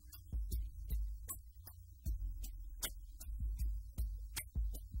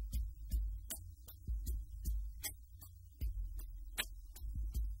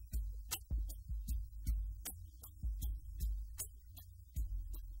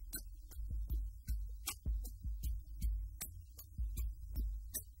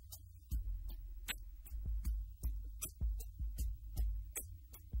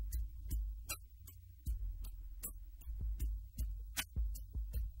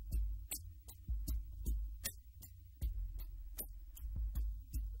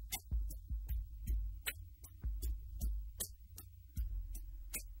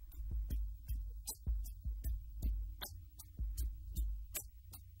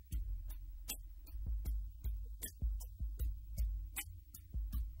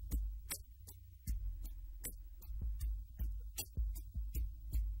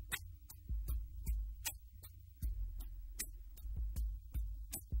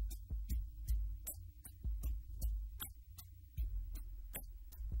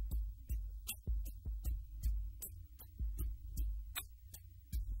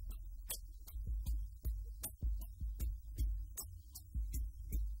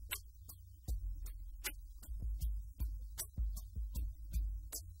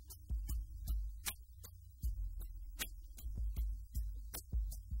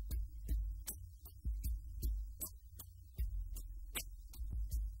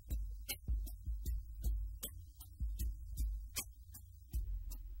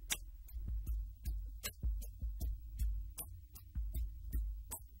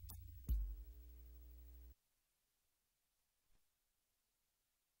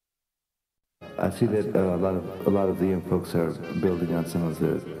 I see that a lot of the young folks are building on some of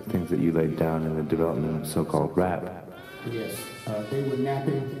the things that you laid down in the development of so-called rap. Yes, they were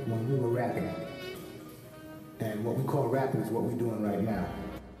napping when we were rapping. And what we call rapping is what we're doing right now.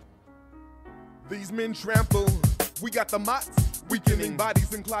 These men trample, we got the mots, weakening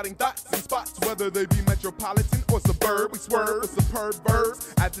bodies and clotting thoughts and spots, whether they be metropolitan or suburb. We swerve with superb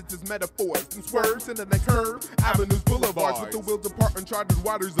verbs, adjectives, metaphors, and swerves into the curve. Avenues, boulevards, with the will depart uncharted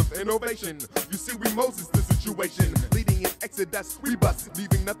waters of innovation. You see, we Moses the situation, leading in exodus, we bust,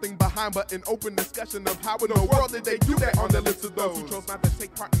 leaving nothing behind but an open discussion of how in the world did they do that on the lips of those who chose not to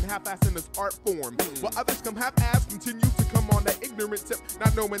take part in half-ass in this art form. While others come half-ass, continue to come on that ignorant tip,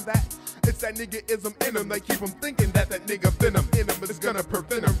 not knowing that it's that nigga-ism in them. They keep them thinking that nigga venom in them is gonna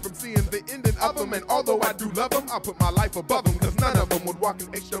prevent them from seeing the ending of them. And although I do love them, I put my life above them, cause none of them would walk an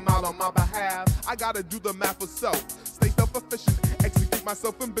extra mile on my behalf. I gotta do the math for self, stay self-efficient, execute my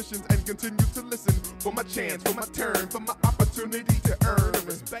self-ambitions, and continue to listen for my chance, for my turn, for my opportunity to earn the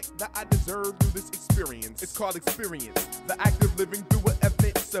respect that I deserve through this experience. It's called experience, the act of living through an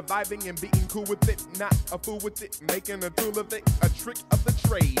event, surviving and being cool with it, not a fool with it, making a tool of it, a trick of the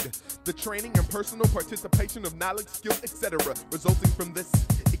trade, the training and personal participation of knowledge, skill, etc., resulting from this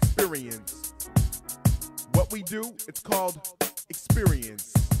experience. What we do, it's called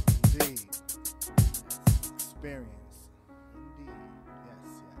experience. Indeed. Experience. Indeed. Yes,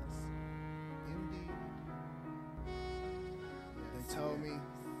 yes. Indeed. They told me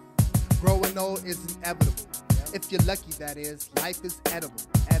growing old is inevitable. If you're lucky, that is, life is edible.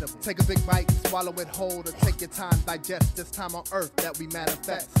 Take a big bite, swallow it whole, or take your time, digest this time on earth that we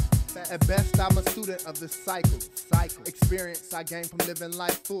manifest. At best, I'm a student of this cycle. Experience I gain from living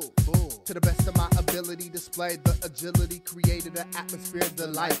life full. To the best of my ability, displayed the agility, created an atmosphere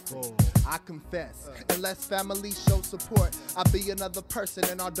delightful. I confess, unless family shows support, I'll be another person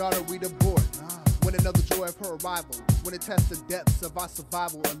and our daughter we'd abort. When another joy of her arrival, when it tests the depths of our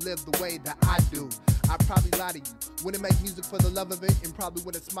survival or live the way that I do, I probably lie to you. Wouldn't make music for the love of it, and probably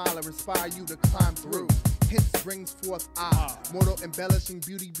wouldn't smile or inspire you to climb through. Hence brings forth I, mortal embellishing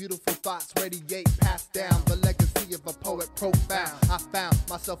beauty, beautiful thoughts radiate, passed down, the legacy of a poet profound. I found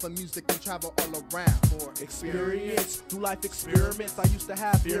myself in music and travel all around for experience. Through life experiments, I used to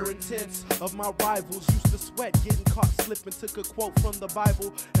have fear intense of my rivals, used to sweat, getting caught slipping, took a quote from the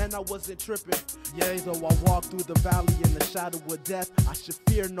Bible, and I wasn't tripping. Yea, though I walk through the valley in the shadow of death, I should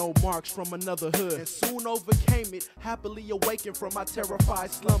fear no marks from another hood, and soon overcame it, happily awakened from my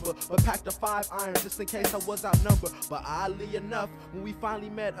terrified slumber, but packed a 5-iron just in case I was outnumbered. But oddly enough, when we finally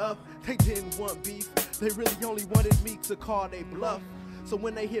met up, they didn't want beef, they really only wanted me to call they bluff. So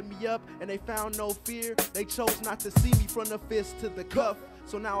when they hit me up and they found no fear, they chose not to see me from the fist to the cuff.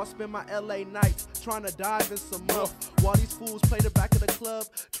 So now I spend my LA nights trying to dive in some muff, while these fools play the back of the club,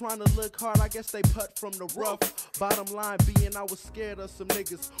 trying to look hard. I guess they putt from the rough. Bottom line being, I was scared of some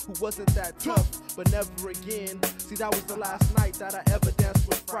niggas who wasn't that tough, but never again. See, that was the last night that I ever danced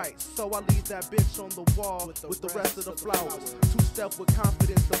with fright. So I leave that bitch on the wall with the rest of the flowers. Two-step with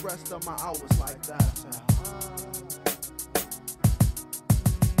confidence the rest of my hours like that.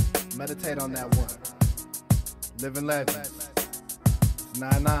 Meditate on that one. Living legends.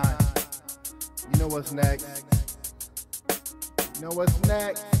 9-9. You know what's next. You know what's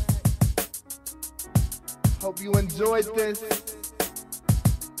next. Hope you enjoyed this.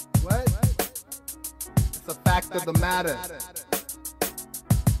 What? It's a fact of the matter.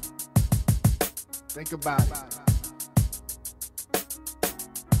 Think about it.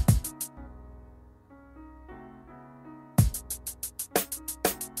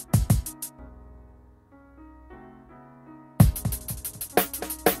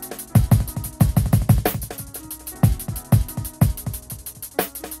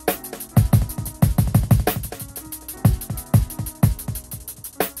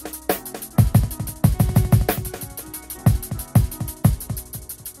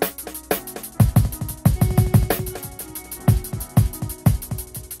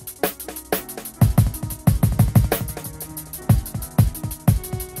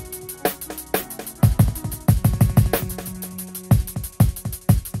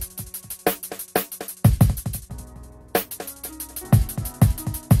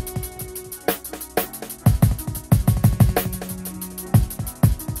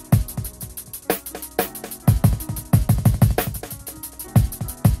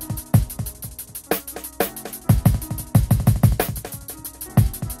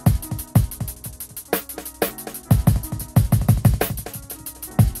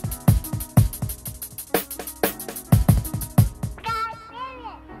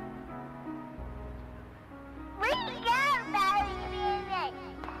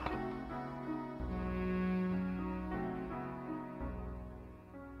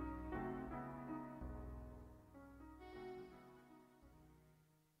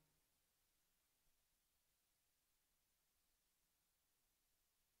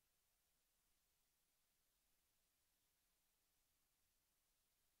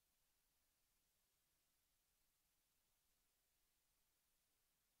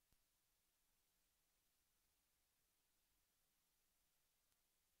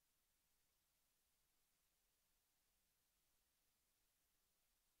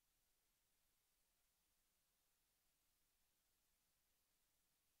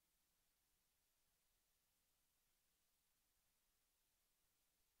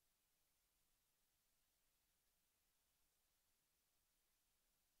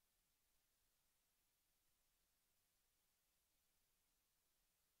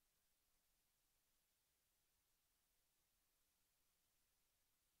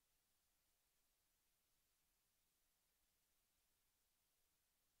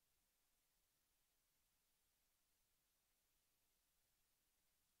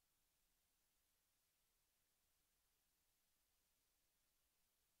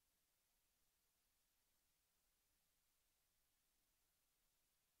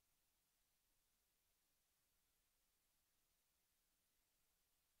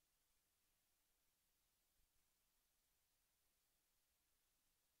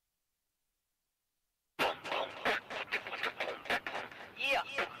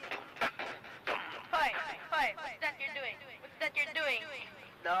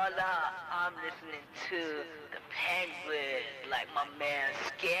 I'm listening to the Penguins, like my man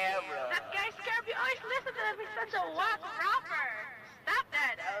Scarab. That guy Scarab, you always listen to him. He's such a whack rapper. Stop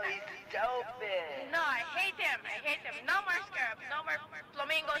that. Oh, he's stupid. No, I hate him. I hate him. No more Scarab. No more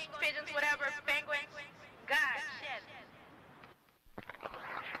flamingos, pigeons, whatever, penguins. God, shit.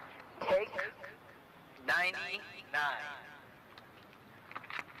 Take 99.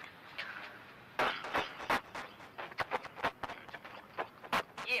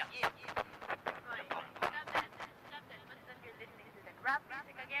 Yeah. Rap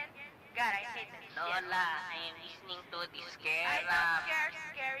music again? God, I hate that shit. Lola, I am listening to the Scarab. I'm scared,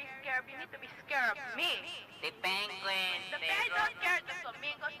 scary, scared. You need to be scared of me. The Penguins. The penguins don't care. The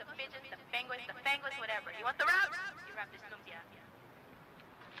flamingos, the pigeons, the penguins, whatever. You want the rap? You rap this lumpia.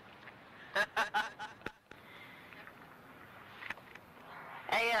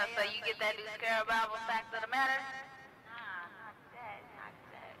 Hey, so you get that new Scarab album, Fact of the Matter? Nah, not that, not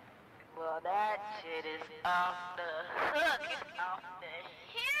that. Well, that shit is off the hook. It's off the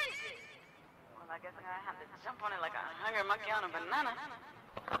hinges. Well, I guess I'm gonna have to jump on it like a hungry monkey on a banana.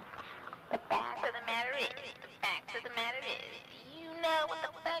 The fact of the matter is, you know what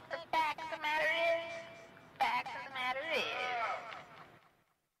the fact of the matter is? Fact of the matter is.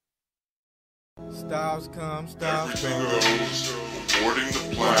 Styles come, styles go. Everything goes, boarding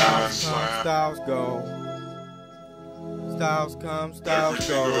the plan, slap. Styles go. Styles come, styles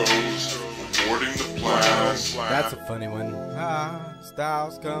go. Everything goes, boarding the plan, slap. That's a funny one.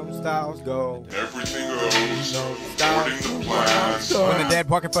 Styles come, styles go. Everything goes, boarding the plan, slap. When the dead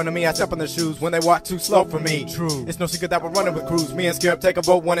walk in front of me, I step on their shoes. When they walk too slow for me, true. It's no secret that we're running with crews. Me and Scarab take a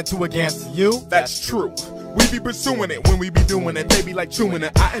vote 1 and 2 against you. That's true. We be pursuing it when we be doing it. They be like chewing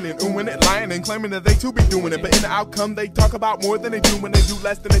it, eyeing and oohing it, lying and claiming that they too be doing it. But in the outcome, they talk about more than they do when they do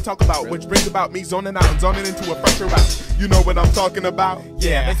less than they talk about. Which brings about me zoning out and zoning into a fresher route. You know what I'm talking about?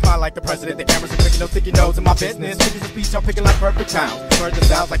 Yeah, they smile like the president. The cameras are picking no sticky nose in my business. Figures of speech I'm picking like perfect towns. Heard the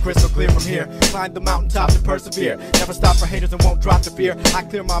sounds like crystal clear from here. Climb the mountaintop and persevere. Never stop for haters and won't drop the fear. I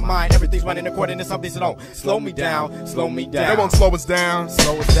clear my mind. Everything's running according to something, so don't slow me down. Slow me down. They won't slow us down.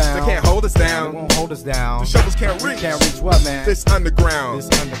 Slow us down. They can't hold us down. They won't hold us down. The shovels can't reach. Can't reach what, man? This underground.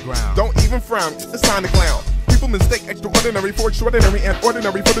 This underground. Don't even frown. It's time to clown. People mistake extraordinary for extraordinary and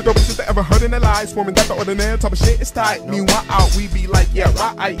ordinary for the dopest shit they ever heard in their lives. Swarming that the ordinary type of shit is tight. Meanwhile, we be like, yeah,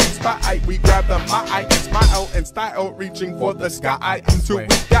 right, spotlight. We grab the my and smile and style, reaching for the sky. Until we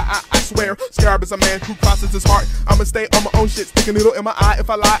die, I swear. Scarab is a man who crosses his heart. I'ma stay on my own shit, stick a needle in my eye. If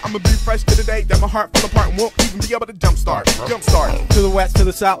I lie, I'ma be fresh to the day that my heart fell apart and won't even be able to jumpstart. To the west, to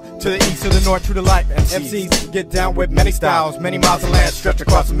the south, to the east, to the north, true to life. MCs get down with many styles, many miles of land stretched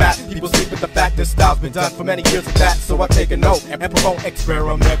across the map. People sleep with the fact this style's been done for many years of that. So I take a note and promote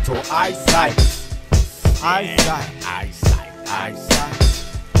experimental eyesight. Eyesight.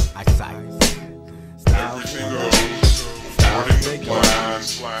 Everything goes, boarding the plan,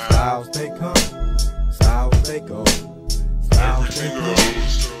 slap. Styles they come, styles they go. Everything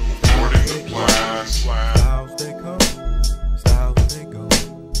goes, boarding the plan, slap. Styles they come, styles they go.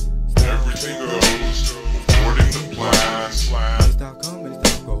 Everything goes, boarding the plan, slap. Many styles come, many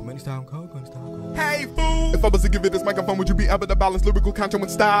styles go, many styles come, many styles go. Hey fool! If I was to give you this microphone, would you be able to balance lyrical content with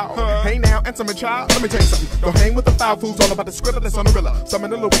style? Hey now, answer my child, let me tell you something. Don't hang with the foul fools, all about the scribble that's on the rilla. Some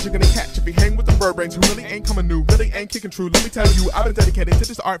Manila what you're gonna catch if you hang with the bird brains who really ain't coming new, really ain't kicking true. Let me tell you, I've been dedicated to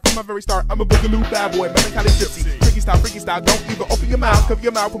this art from my very start. I'm a boogaloo bad boy, melancholy gypsy. Freaky style, don't even open your mouth. Cover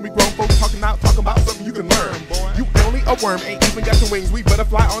your mouth when we grown folks talking about something you can learn. You only a worm, ain't even got your wings. We better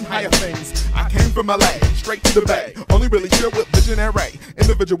fly on higher things. I came from LA, straight to the bay. Only really chill with visionary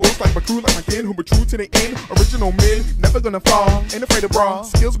individuals like my crew, like my kin, who were true to the end. Original men, never gonna fall. Ain't afraid of brawl.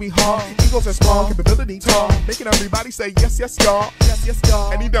 Skills we haul, egos are strong, capability tall. Making everybody say yes, yes, y'all. Yes, yes,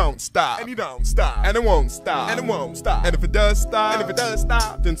 y'all. And he don't stop. And he don't stop. And it won't stop. And it won't stop. And if it does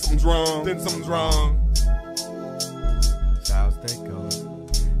stop, then something's wrong. Then something's wrong. Styles they go.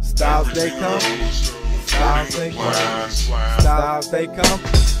 Styles they come. Styles they go. Styles they come.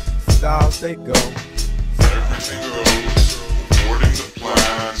 Styles they go. Everything goes, boarding the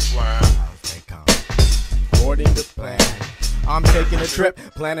plan, slap. Styles they come. Boarding the plan. I'm taking a trip,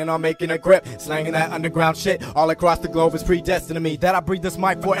 planning on making a grip, slanging that underground shit all across the globe is predestined to me. That I breathe this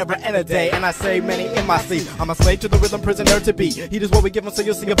mic forever and a day, and I say many in my sleep. I'm a slave to the rhythm, prisoner to be. Heat is what we give them, so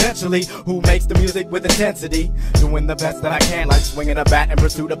you'll see eventually who makes the music with intensity. Doing the best that I can, like swinging a bat in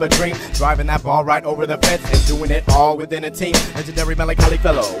pursuit of a dream, driving that ball right over the fence and doing it all within a team. Legendary melancholy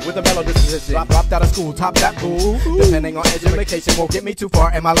fellow with a mellow disposition. Dropped out of school, top that fool. Depending on education won't get me too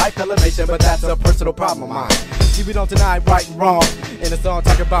far in my life elevation, but that's a personal problem of mine. See, we don't deny right and wrong. in a song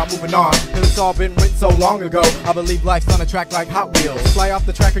talking about moving on, cause it's all been written so long ago. I believe life's on a track like Hot Wheels. Fly off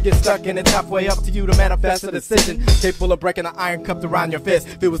the track or get stuck, and it's halfway up to you to manifest a decision capable of breaking the iron cupped around your fist.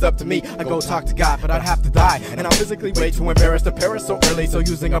 If it was up to me, I'd go talk to God, but I'd have to die, and I'm physically way too embarrassed to perish so early. So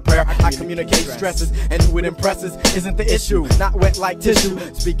using a prayer, I communicate stresses, and who it impresses isn't the issue. Not wet like tissue,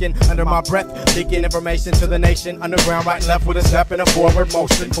 speaking under my breath, leaking information to the nation. Underground, right and left with a step and a forward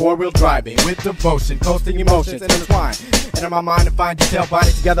motion. Four-wheel driving with devotion, coasting emotions intertwined. Enter my mind and find detail,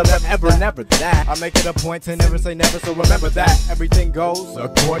 binding together, never that. I make it a point to never say never, so remember that everything goes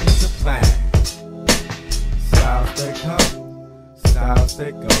according to plan. Styles they come, styles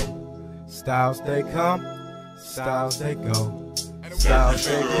they go. Styles they come, styles they go. Styles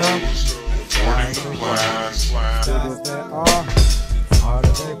they come, styles they go. Styles they are, harder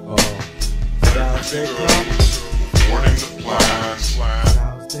they fall. Styles they come, Warning the flash.